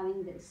am I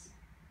having this?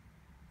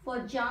 For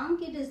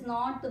junk, it is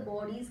not the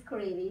body's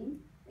craving.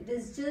 It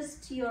is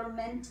just your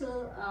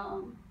mental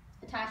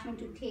attachment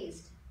to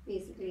taste,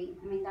 basically.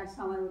 I mean, that's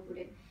how I would put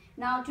it.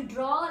 Now, to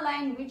draw a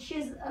line which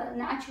is a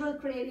natural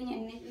craving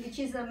and which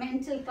is a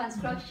mental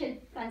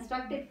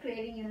constructed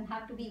craving, you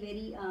have to be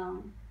very,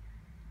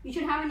 you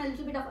should have a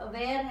little bit of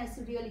awareness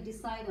to really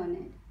decide on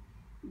it.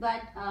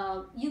 But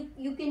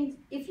you can,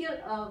 if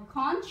you're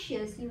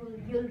conscious,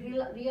 you'll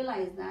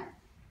realize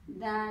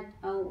that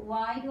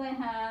why do I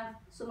have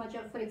so much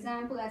of, for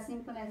example, as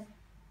simple as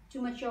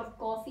too much of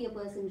coffee a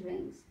person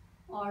drinks,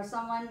 or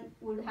someone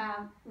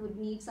would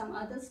need some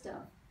other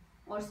stuff,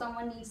 or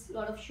someone needs a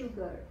lot of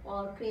sugar,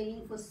 or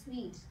craving for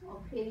sweet,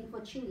 or craving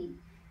for chili.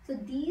 So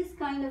these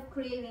kind of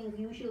cravings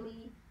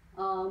usually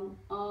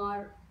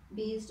are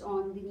based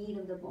on the need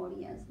of the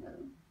body as well.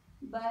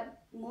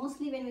 But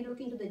mostly when we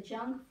look into the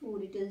junk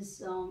food, it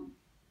is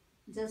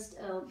just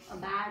a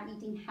bad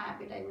eating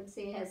habit, I would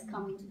say, has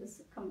come into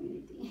this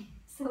community.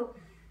 So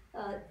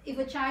if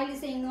a child is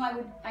saying,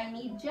 no, I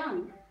need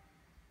junk,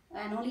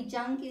 and only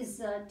junk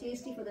is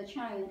tasty for the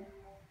child,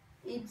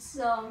 it's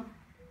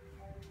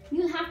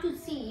you'll have to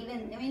see,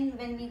 even, I mean,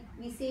 when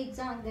we say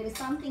junk, there is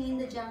something in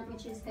the junk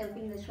which is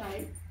helping the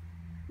child.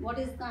 What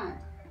is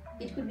that?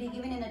 It could be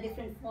given in a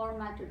different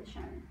format to the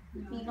child.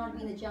 It need not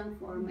be in the junk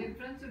format.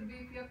 Difference would be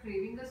if you are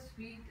craving a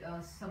sweet,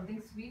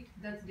 something sweet,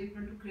 that's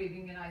different to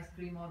craving an ice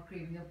cream or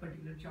craving a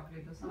particular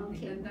chocolate or something.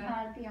 Okay, Then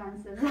Bharti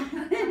answers.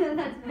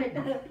 That's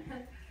better.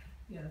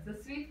 yes, the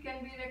sweet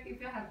can be like if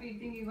you're happy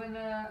eating even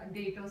a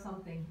date or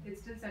something, it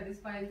still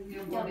satisfies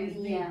your body's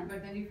need. Yeah.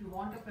 But then if you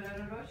want a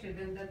Ferrero Rocher,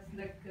 then that's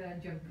like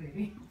junk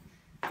craving.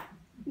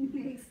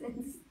 Makes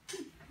sense.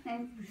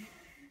 And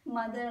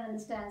mother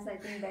understands, I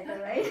think, better,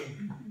 right?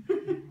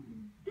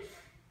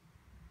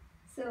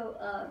 So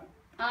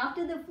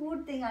after the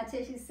food thing,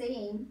 Achesh is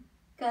saying,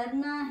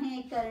 Karna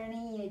hai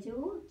karniya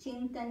jo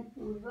chintan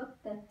purvak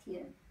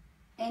tathya.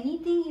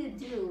 Anything you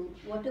do,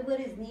 whatever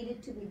is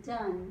needed to be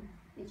done,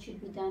 it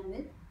should be done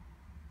with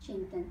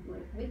chintan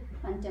purvak, with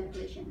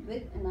contemplation,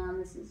 with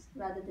analysis,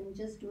 rather than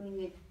just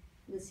doing it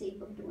for the sake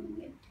of doing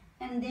it.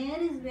 And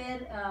there is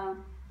where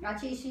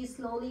Achesh is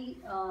slowly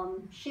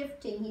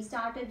shifting. He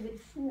started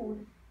with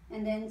food,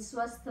 and then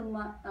swastha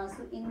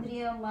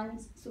indriya man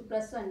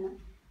suprasanna,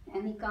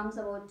 and he comes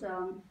about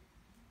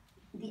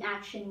the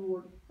action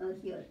mode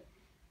here.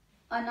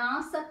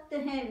 अनासक्त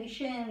है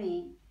विषय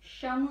में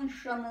शम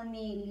श्रम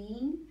में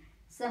लीन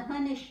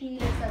सहनशील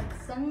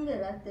सत्संग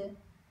रत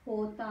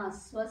होता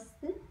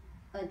स्वस्थ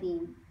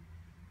अधीन.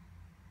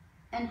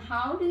 And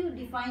how do you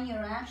define your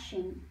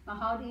action, or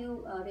how do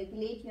you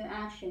regulate your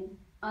action?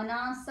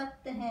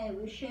 अनासक्त है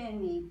विषय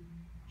में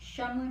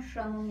शम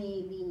श्रम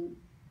में लीन.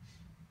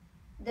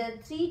 There are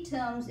three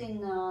terms in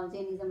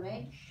Jainism,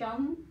 right?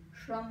 Sham,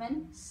 Shram,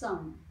 and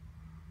Sam.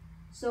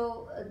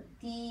 So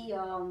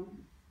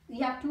we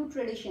have two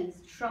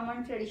traditions,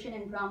 Shraman tradition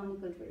and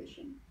Brahmanical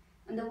tradition.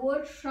 And the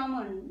word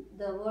Shraman,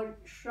 the word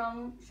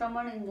Shraman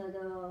in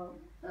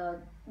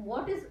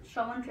what is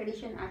Shraman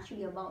tradition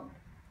actually about?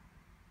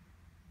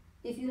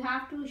 If you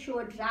have to show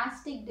a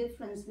drastic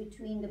difference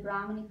between the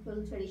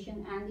Brahmanical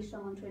tradition and the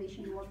Shraman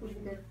tradition, what would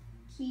be the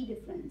key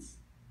difference.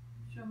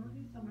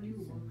 Shamali is somebody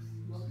who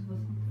works for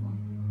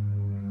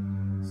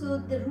someone. So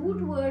the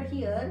root word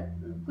here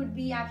could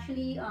be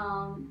actually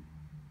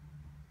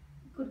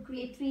could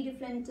create three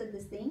different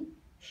this thing: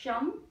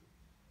 sham,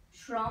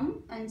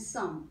 shram, and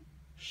sam.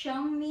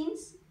 Sham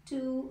means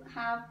to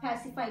have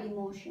pacified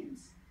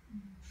emotions.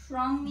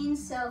 Shram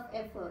means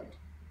self-effort,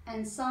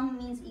 and sam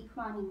means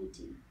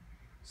equanimity.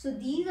 So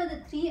these are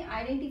the three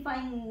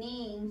identifying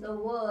names or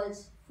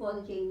words for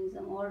the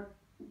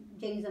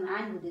Jainism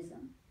and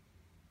Buddhism.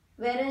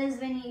 Whereas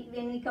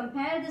when we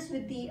compare this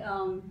with the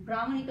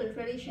Brahmanical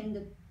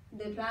tradition,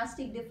 the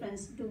drastic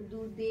difference,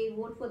 do they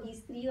vote for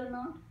these three or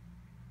not?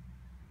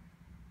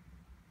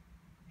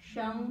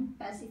 Sham,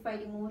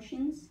 pacified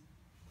emotions;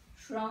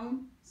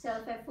 shram,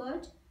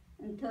 self-effort;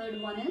 and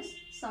third one is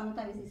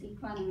samatha, which is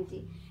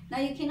equanimity. Now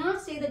you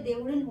cannot say that they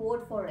wouldn't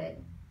vote for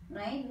it,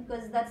 right?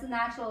 Because that's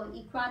natural.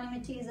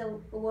 Equanimity is a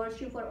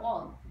virtue for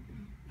all.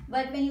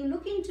 But when you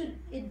look into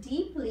it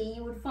deeply,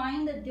 you would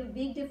find that the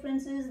big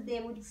differences. They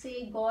would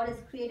say God has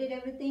created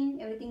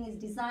everything, everything is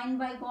designed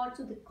by God,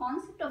 so the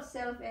concept of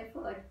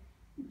self-effort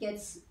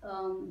gets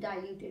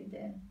diluted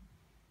there.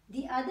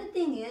 The other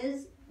thing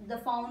is, the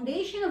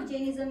foundation of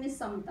Jainism is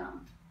samatha.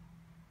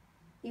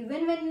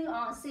 Even when you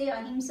say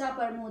ahimsa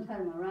paramo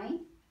dharma, right?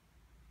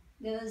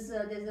 There's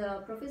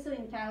a professor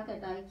in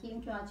Calcutta. He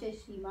came to Acharya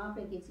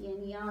Pragyaji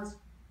and he asked,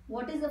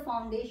 what is the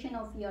foundation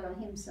of your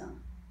ahimsa?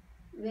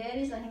 Where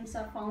is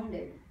ahimsa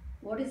founded?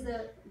 What is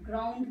the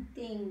ground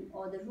thing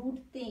or the root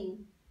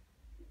thing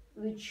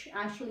which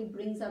actually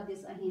brings up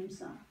this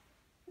ahimsa?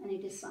 And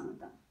it is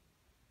samatha.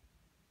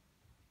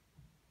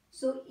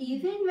 So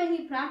even when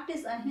we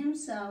practice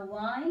ahimsa,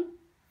 why?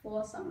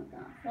 For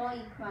samatha, for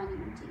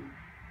equanimity.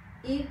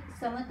 If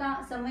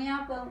samatha,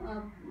 samaya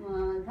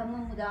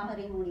dhammam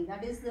mudahare muni,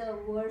 that is the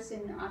verse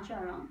in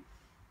Acharam.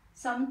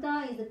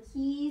 Samatha is the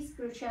key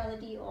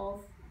spirituality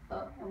of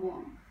a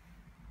monk.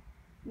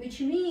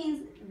 Which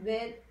means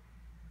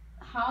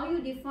how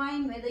you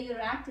define whether your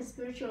act is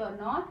spiritual or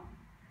not.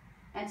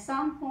 At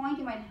some point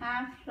you might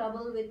have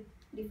trouble with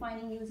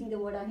defining using the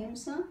word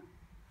ahimsa,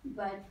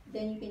 but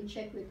then you can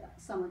check with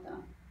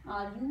samatha.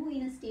 Are you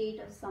in a state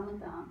of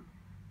samatha?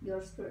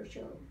 You're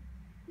spiritual.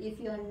 If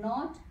you're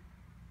not,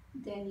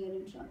 then you're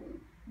in trouble.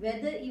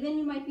 Whether even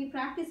you might be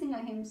practicing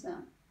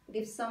ahimsa, but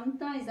if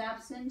samatha is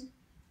absent,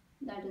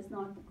 that is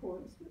not the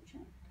core of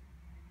spirituality.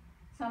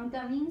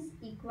 Samatha means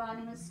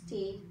equanimous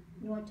state,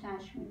 no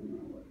attachment, no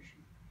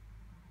aversion.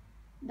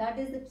 That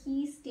is the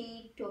key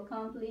state to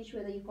accomplish,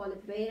 whether you call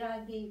it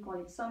vairagya, you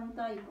call it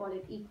samatha, you call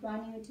it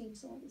equanimity,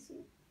 it's all the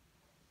same.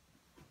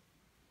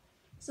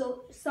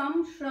 So,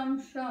 sam,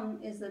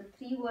 shram is the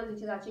three words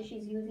which Acharya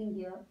is using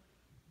here.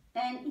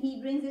 And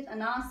he brings it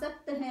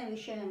anasakta hai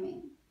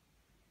vishayame.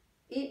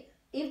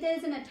 If there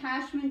is an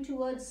attachment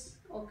towards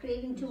or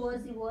craving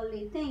towards the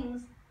worldly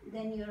things,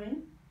 then you're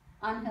in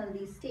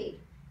unhealthy state.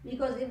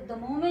 Because if the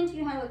moment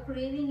you have a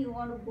craving, you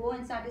want to go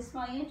and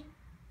satisfy it,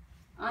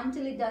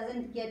 until it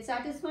doesn't get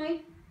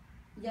satisfied,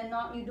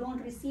 you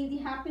don't receive the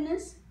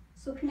happiness,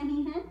 sukh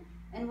nahi hai,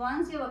 and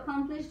once you have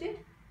accomplished it,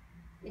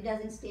 it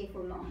doesn't stay for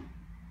long.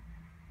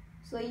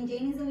 So in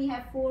Jainism we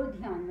have 4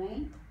 dhyan,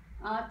 right?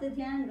 Artha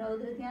dhyan,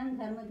 Raudra dhyan,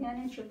 Dharma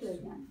dhyan, and Shukla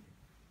dhyan.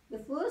 The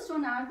first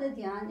one, Artha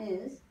dhyan,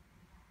 is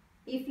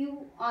if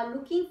you are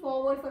looking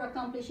forward for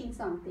accomplishing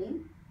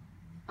something,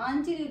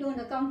 until you don't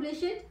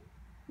accomplish it,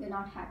 you're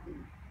not happy.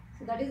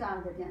 So that is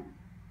Artha dhyan.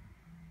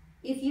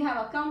 If you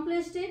have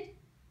accomplished it,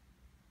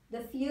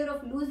 the fear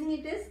of losing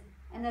it is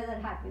another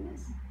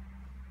happiness.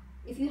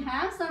 If you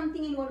have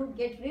something and you want to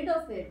get rid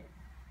of it,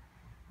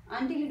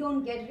 until you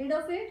don't get rid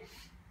of it,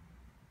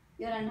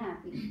 you're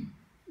unhappy.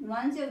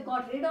 Once you've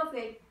got rid of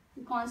it,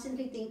 you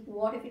constantly think,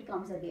 what if it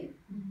comes again?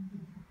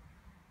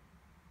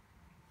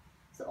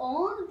 So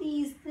all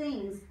these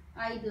things,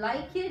 I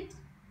like it,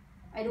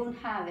 I don't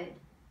have it.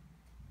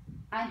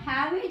 I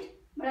have it,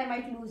 but I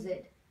might lose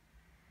it.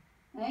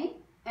 Right?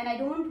 And I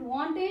don't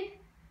want it,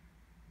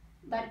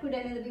 that could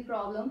another be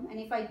problem. And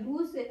if I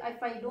lose it,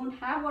 if I don't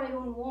have what I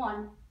don't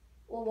want,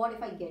 or what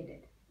if I get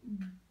it?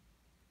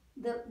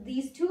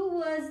 These two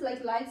words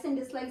like likes and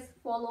dislikes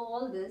follow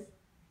all this,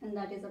 and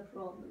that is a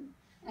problem.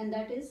 And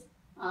that is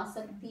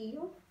asakti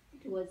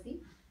towards the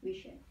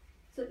Vishaya.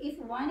 So if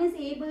one is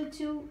able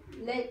to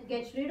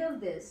get rid of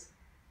this,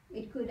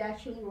 it could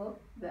actually work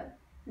well.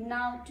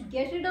 Now to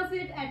get rid of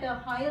it at a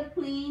higher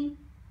plane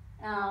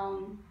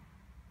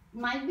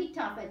might be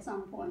tough at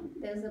some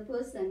point. There's a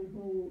person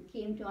who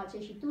came to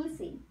Acharya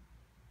Tulsi.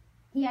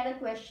 He had a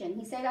question.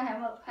 He said, I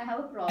have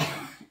a problem.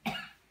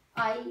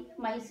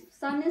 My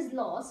son is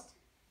lost.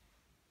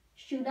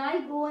 Should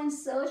I go and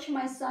search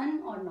my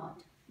son or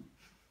not?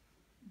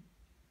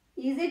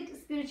 Is it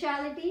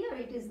spirituality or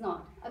it is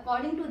not?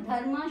 According to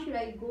dharma, should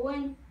I go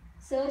and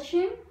search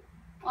him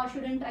or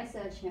shouldn't I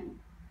search him?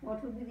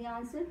 What would be the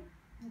answer?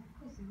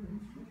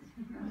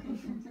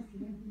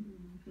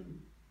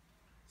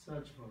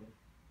 Search for it.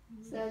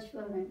 Search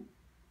for him.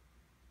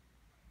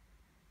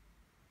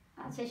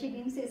 Acharya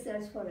didn't say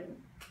search for him.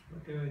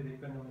 Whatever the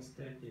economic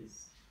state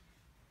is,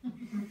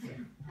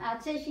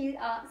 Achashi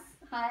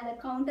had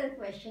a counter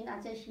question.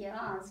 Achashi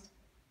asked,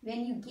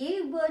 when you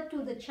gave birth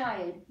to the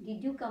child,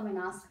 did you come and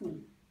ask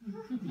me?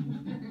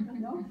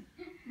 No?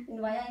 And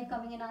why are you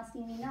coming and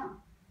asking me now?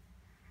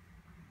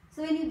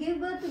 So when you give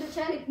birth to the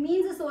child, it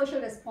means a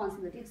social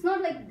responsibility. It's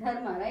not like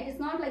dharma, right? It's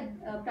not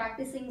like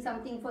practicing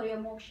something for your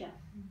moksha.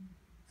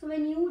 So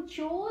when you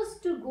chose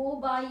to go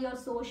by your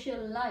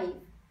social life,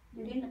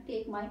 you didn't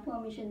take my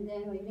permission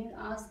then, or you didn't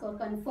ask or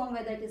confirm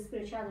whether it is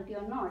spirituality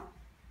or not.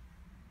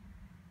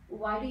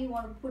 Why do you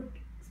want to put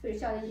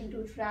spirituality into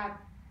a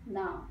trap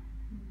now?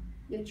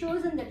 You've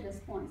chosen that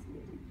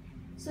responsibility.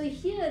 So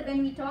here,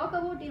 when we talk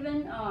about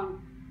even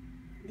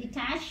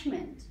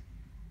detachment,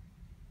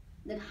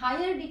 that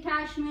higher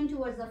detachment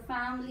towards the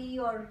family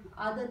or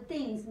other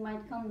things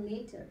might come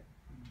later.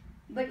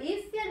 But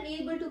if we are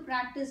able to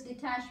practice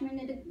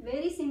detachment at a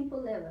very simple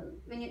level,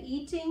 when you're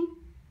eating,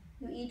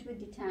 you eat with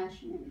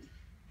detachment.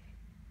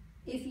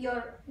 If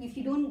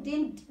you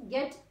didn't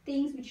get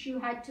things which you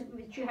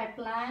had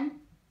planned,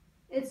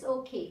 it's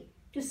okay.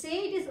 To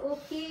say it is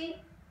okay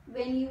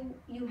when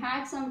you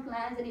had some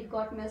plans and it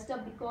got messed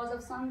up because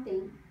of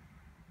something,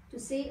 to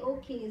say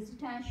okay is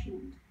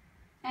detachment.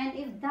 And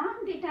if that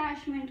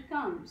detachment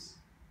comes,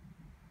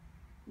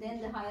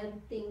 then the higher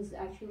things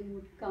actually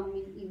would come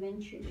in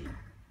eventually.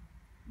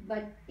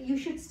 But you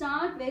should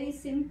start very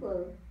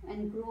simple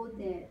and grow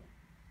there.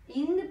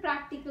 In the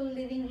practical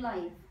living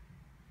life,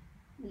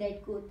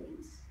 let go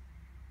things.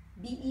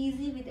 Be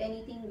easy with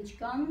anything which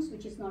comes,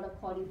 which is not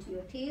according to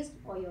your taste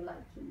or your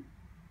liking.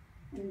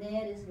 And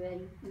there is where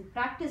you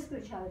practice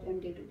spirituality on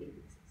day-to-day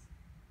basis.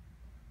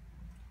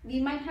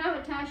 We might have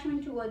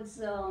attachment towards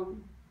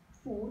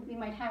food. We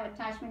might have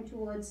attachment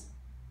towards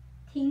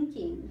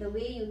thinking. The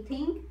way you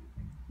think,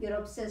 you're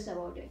obsessed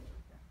about it.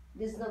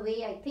 This is the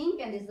way I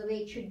think and this is the way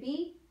it should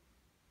be.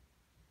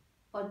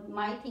 Or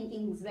my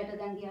thinking is better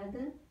than the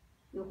other.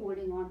 You're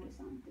holding on to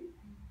something.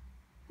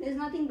 There's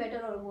nothing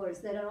better or worse.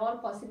 There are all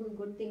possible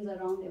good things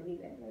around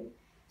everywhere, right?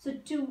 So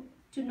to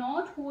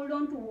not hold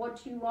on to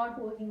what you are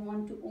holding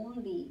on to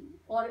only,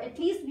 or at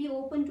least be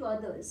open to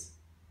others,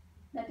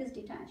 that is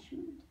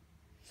detachment.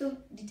 So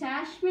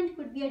detachment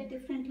could be at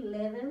different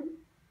level.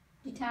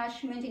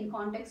 Detachment in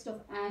context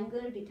of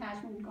anger,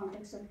 detachment in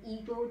context of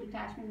ego,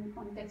 detachment in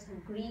context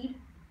of greed.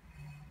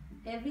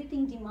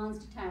 Everything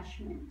demands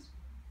detachment.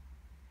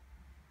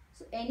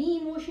 So any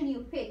emotion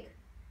you pick,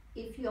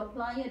 if you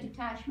apply a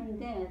detachment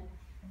there,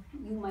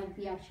 you might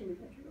be actually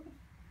better off.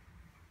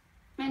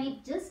 And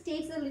it just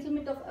takes a little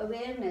bit of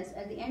awareness.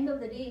 At the end of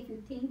the day, if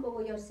you think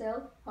over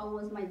yourself, how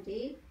was my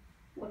day?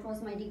 What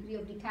was my degree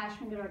of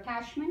detachment or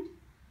attachment?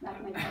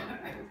 That might help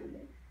a little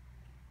bit.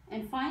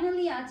 And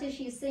finally,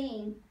 Achashi is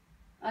saying,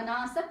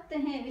 अनासक्त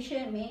है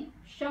विषय में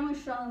श्रम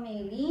श्रम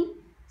में लीन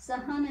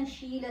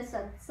सहनशील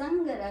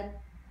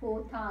सत्संगरत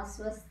होता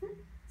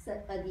स्वस्थ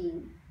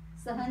अधीन.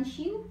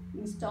 Sahanshil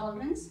means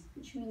tolerance,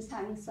 which means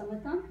having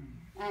samatha,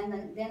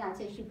 and then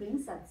Achashi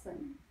brings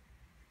satsang.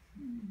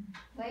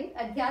 Right?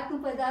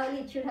 Adhyatma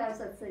Padavali, it should have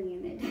satsang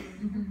in it.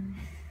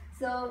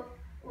 So,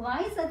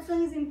 why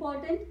satsang is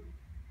important?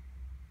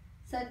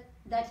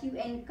 That you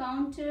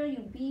encounter, you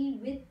be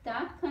with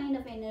that kind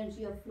of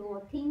energy of flow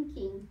of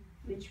thinking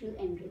which will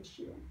enrich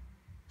you.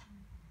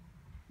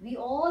 We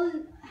all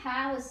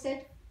have a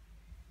set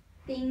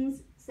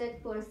things,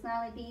 set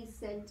personalities,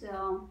 set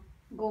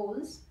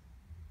goals,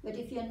 but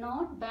if you're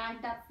not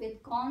backed up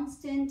with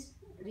constant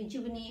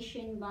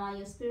rejuvenation by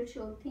your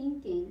spiritual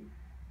thinking,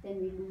 then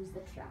we lose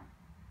the track.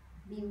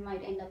 We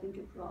might end up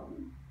into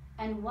problem.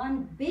 And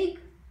one big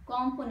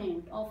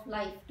component of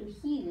life to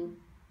heal,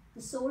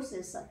 the source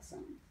is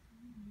satsang.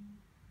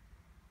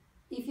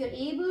 If you're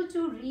able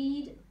to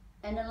read,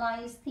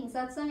 analyze things,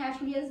 satsang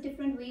actually has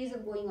different ways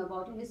of going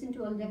about. You listen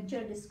to a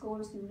lecture,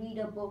 discourse, you read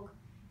a book,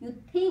 you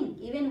think,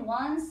 even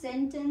one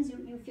sentence,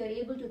 if you're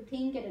able to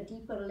think at a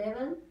deeper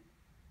level.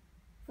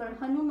 For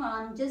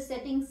Hanuman, just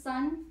setting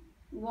sun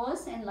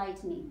was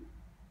enlightening.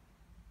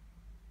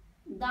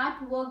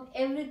 That worked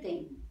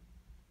everything.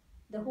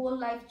 The whole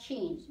life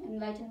changed,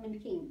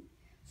 enlightenment came.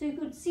 So you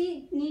could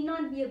see, it need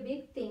not be a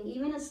big thing,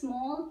 even a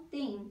small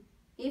thing,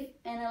 if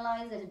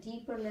analyzed at a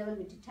deeper level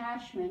with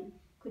detachment,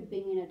 could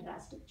bring in a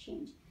drastic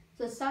change.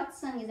 So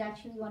satsang is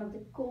actually one of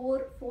the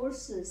core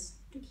forces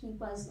to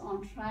keep us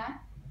on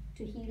track,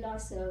 to heal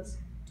ourselves,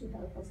 to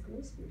help us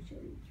grow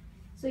spiritually.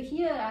 So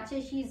here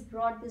Achashi's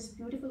brought this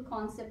beautiful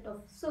concept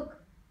of sukh,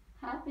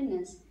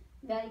 happiness,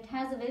 where it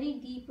has a very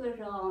deeper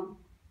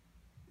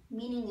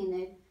meaning in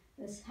it.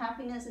 This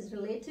happiness is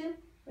relative,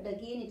 but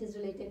again it is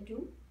related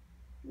to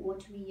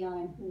what we are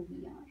and who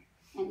we are.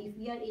 And if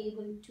we are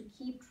able to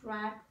keep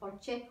track or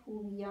check who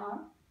we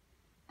are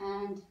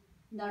and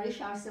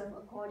nourish ourselves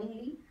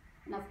accordingly,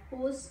 and of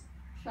course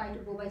try to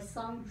go by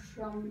some,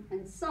 shram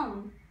and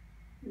some,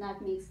 that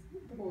makes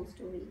the whole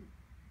story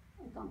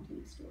a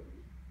complete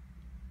story.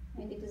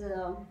 And it is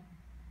a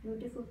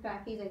beautiful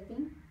package, I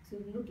think,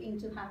 to look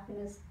into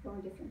happiness from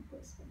a different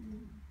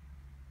perspective.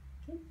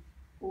 Okay?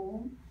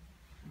 Om.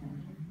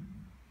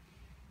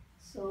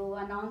 So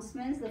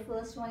announcements, the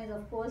first one is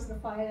of course the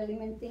fire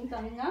element thing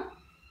coming up.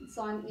 It's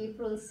on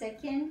April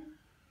 2nd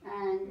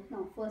and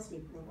no, 1st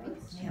April, right?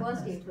 Yeah.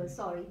 1st April,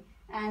 sorry.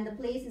 And the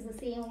place is the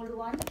same old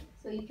one.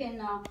 So you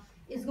can,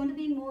 it's going to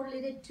be more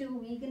related to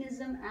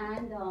veganism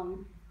and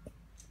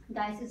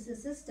digestive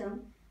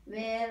system,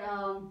 where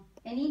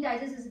any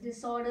digestive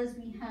disorders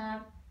we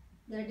have,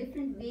 there are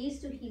different ways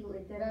to heal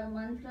it. There are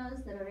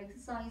mantras, there are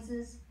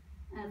exercises,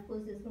 and of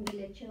course there's going to be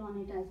a lecture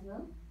on it as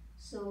well.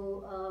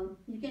 So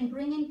you can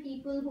bring in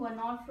people who are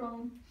not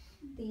from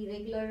the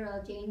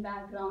regular Jain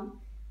background,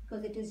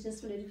 because it is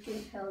just related to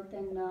health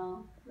and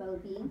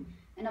well-being.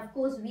 And of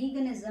course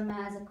veganism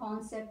as a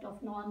concept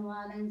of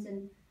non-violence,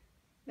 and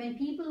when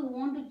people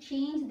want to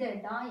change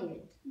their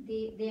diet,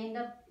 they end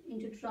up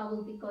into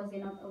trouble because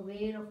they're not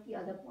aware of the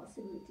other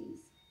possibilities.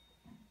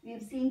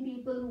 We've seen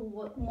people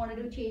who wanted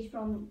to change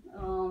from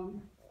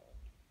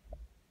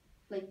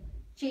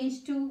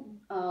change to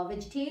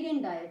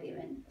vegetarian diet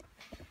even.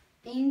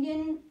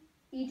 Indian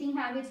eating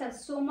habits have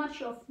so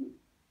much of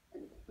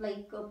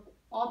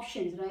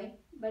options, right?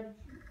 But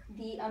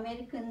the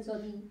Americans or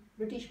the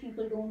British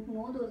people don't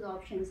know those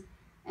options,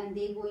 and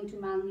they go into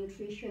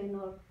malnutrition,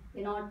 or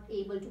they're not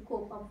able to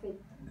cope up with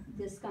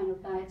this kind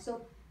of diet.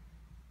 So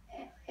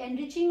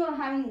enriching or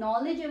having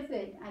knowledge of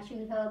it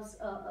actually helps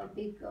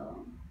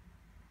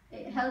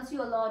it helps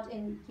you a lot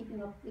in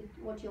keeping up with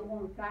what you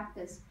want to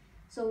practice.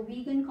 So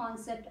vegan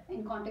concept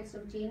in context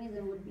of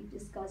Jainism would be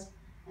discussed,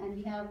 and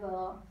we have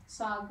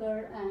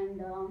Sagar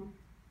and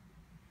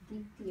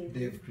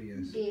Dave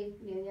Priyas. Dave,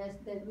 yes,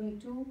 there are going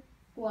two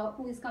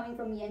who is coming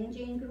from young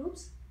Jain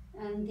groups,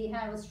 and they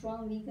have a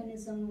strong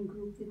veganism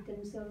group with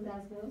themselves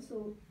as well.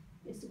 So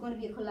it's going to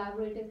be a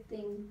collaborative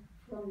thing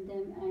from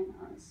them and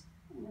us.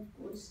 And of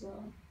course,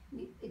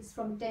 it's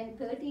from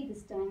 10:30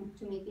 this time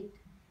to make it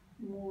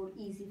more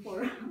easy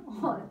for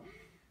all.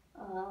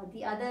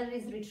 The other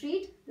is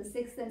retreat, the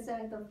 6th and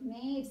 7th of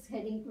May. It's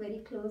heading very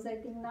close, I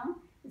think now.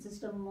 It's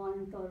just a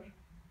month or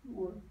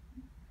more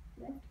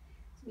left.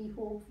 So we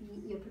hope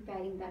you're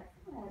preparing that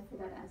for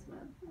that as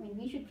well. I mean,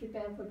 we should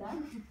prepare for that,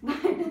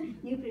 but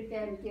you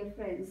prepare with your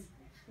friends.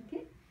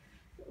 Okay?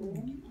 So,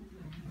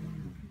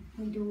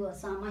 we do a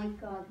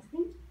Samayika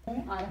thing.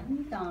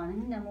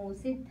 Arhantanam, Namo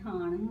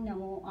Siddhanam,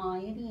 Namo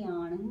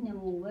Ayariyanam,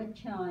 Namo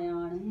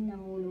Vachayanam,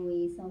 Namo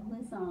Loe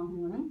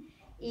Savasahunam,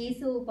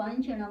 Eso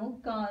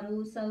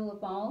Panchanamukkaro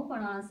Savapao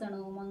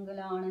Panasano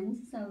Mangalanam,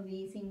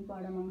 Savi Sing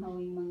Padamam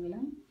Havi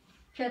Mangalam,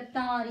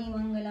 Chattari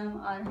Mangalam,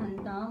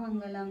 Arhanta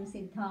Mangalam,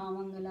 Siddha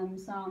Mangalam,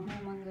 Sahu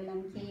Mangalam,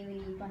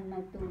 Kevali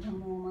Pannattu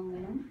Dhammo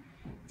Mangalam,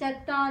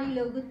 Chattari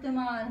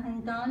Loguttama,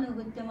 Arhanta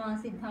Loguttama,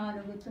 Siddha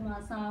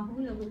Loguttama, Sahu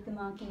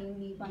Loguttama,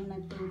 Kevali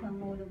Pannattu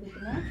Dhammo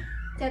Loguttama,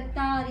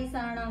 Chattari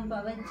Saranam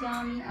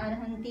Pavajjami,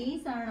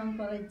 Arhanti Saranam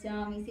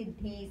Pavajjami,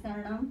 Siddhe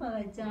Saranam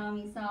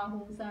Pavajjami, Sahu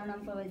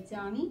Saranam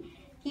Pavajjami,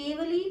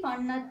 Kevali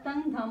Pannattam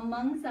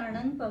Dhammang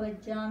Saranam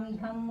Pavajjami,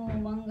 Dhammo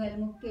Mangal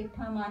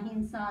Mukketham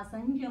Ahimsa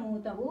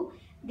Sanjamo Tavu,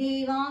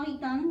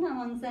 Devamitang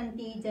Dhammang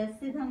Santi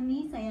Jasya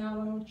Dhammi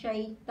Sayavanu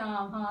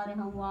Chaita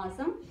Bharaham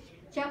Vasam,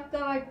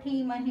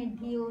 Chakkavathi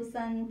Mahidhyo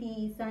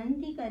Santi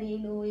Santi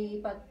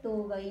Kareloe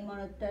Patto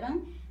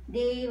Vaimanuttaram,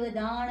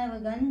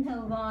 Devadanav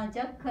Gandhava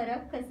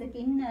Jakkarakkasa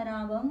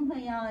Kinnara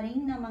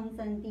Vambhayaring Namang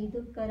Santi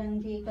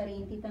Dukkaranje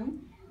Karentitam,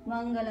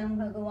 Mangalam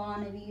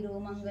Bhagavan Viro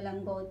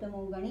Mangalam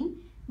Gautamo Gani,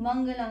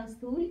 Mangalam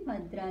Sthuli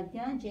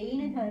Bhadradya,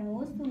 Jaina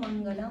Dharmostu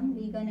Mangalam,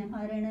 Vigana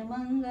Harana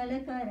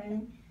Mangala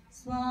Karan,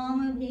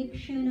 Swam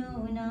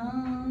Bhikshuno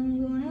Nam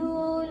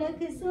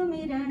Gunolak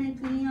Sumirana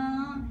Kiya,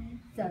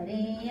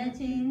 Sareya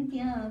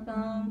Chintya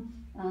Kam,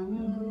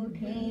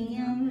 Anguthe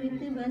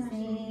Amrit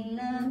Base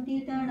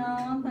Labdi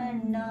Tana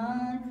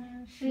Bhandar,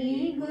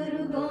 Shri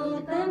Guru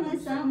Gautam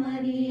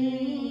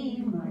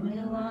Samariye,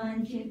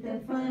 Manvanchit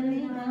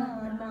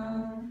Phalidata,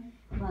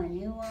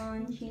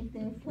 Manvanchit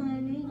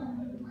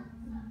Phalidata.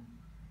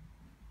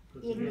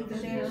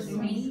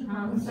 Pratyosmi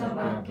हम सब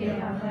आपके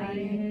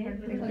आभारी हैं,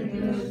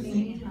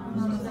 प्रत्योस्मि हम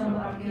सब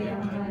आपके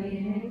आभारी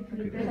हैं,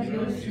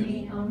 प्रत्योस्मि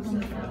हम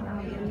सब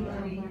आपके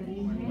आभारी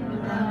हैं,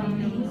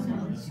 प्रदामिनी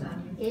संसार.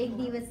 एक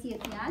दिवसीय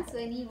त्याग, so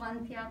any one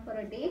त्याग for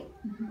a day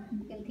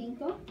you can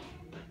think of.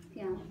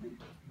 त्याग.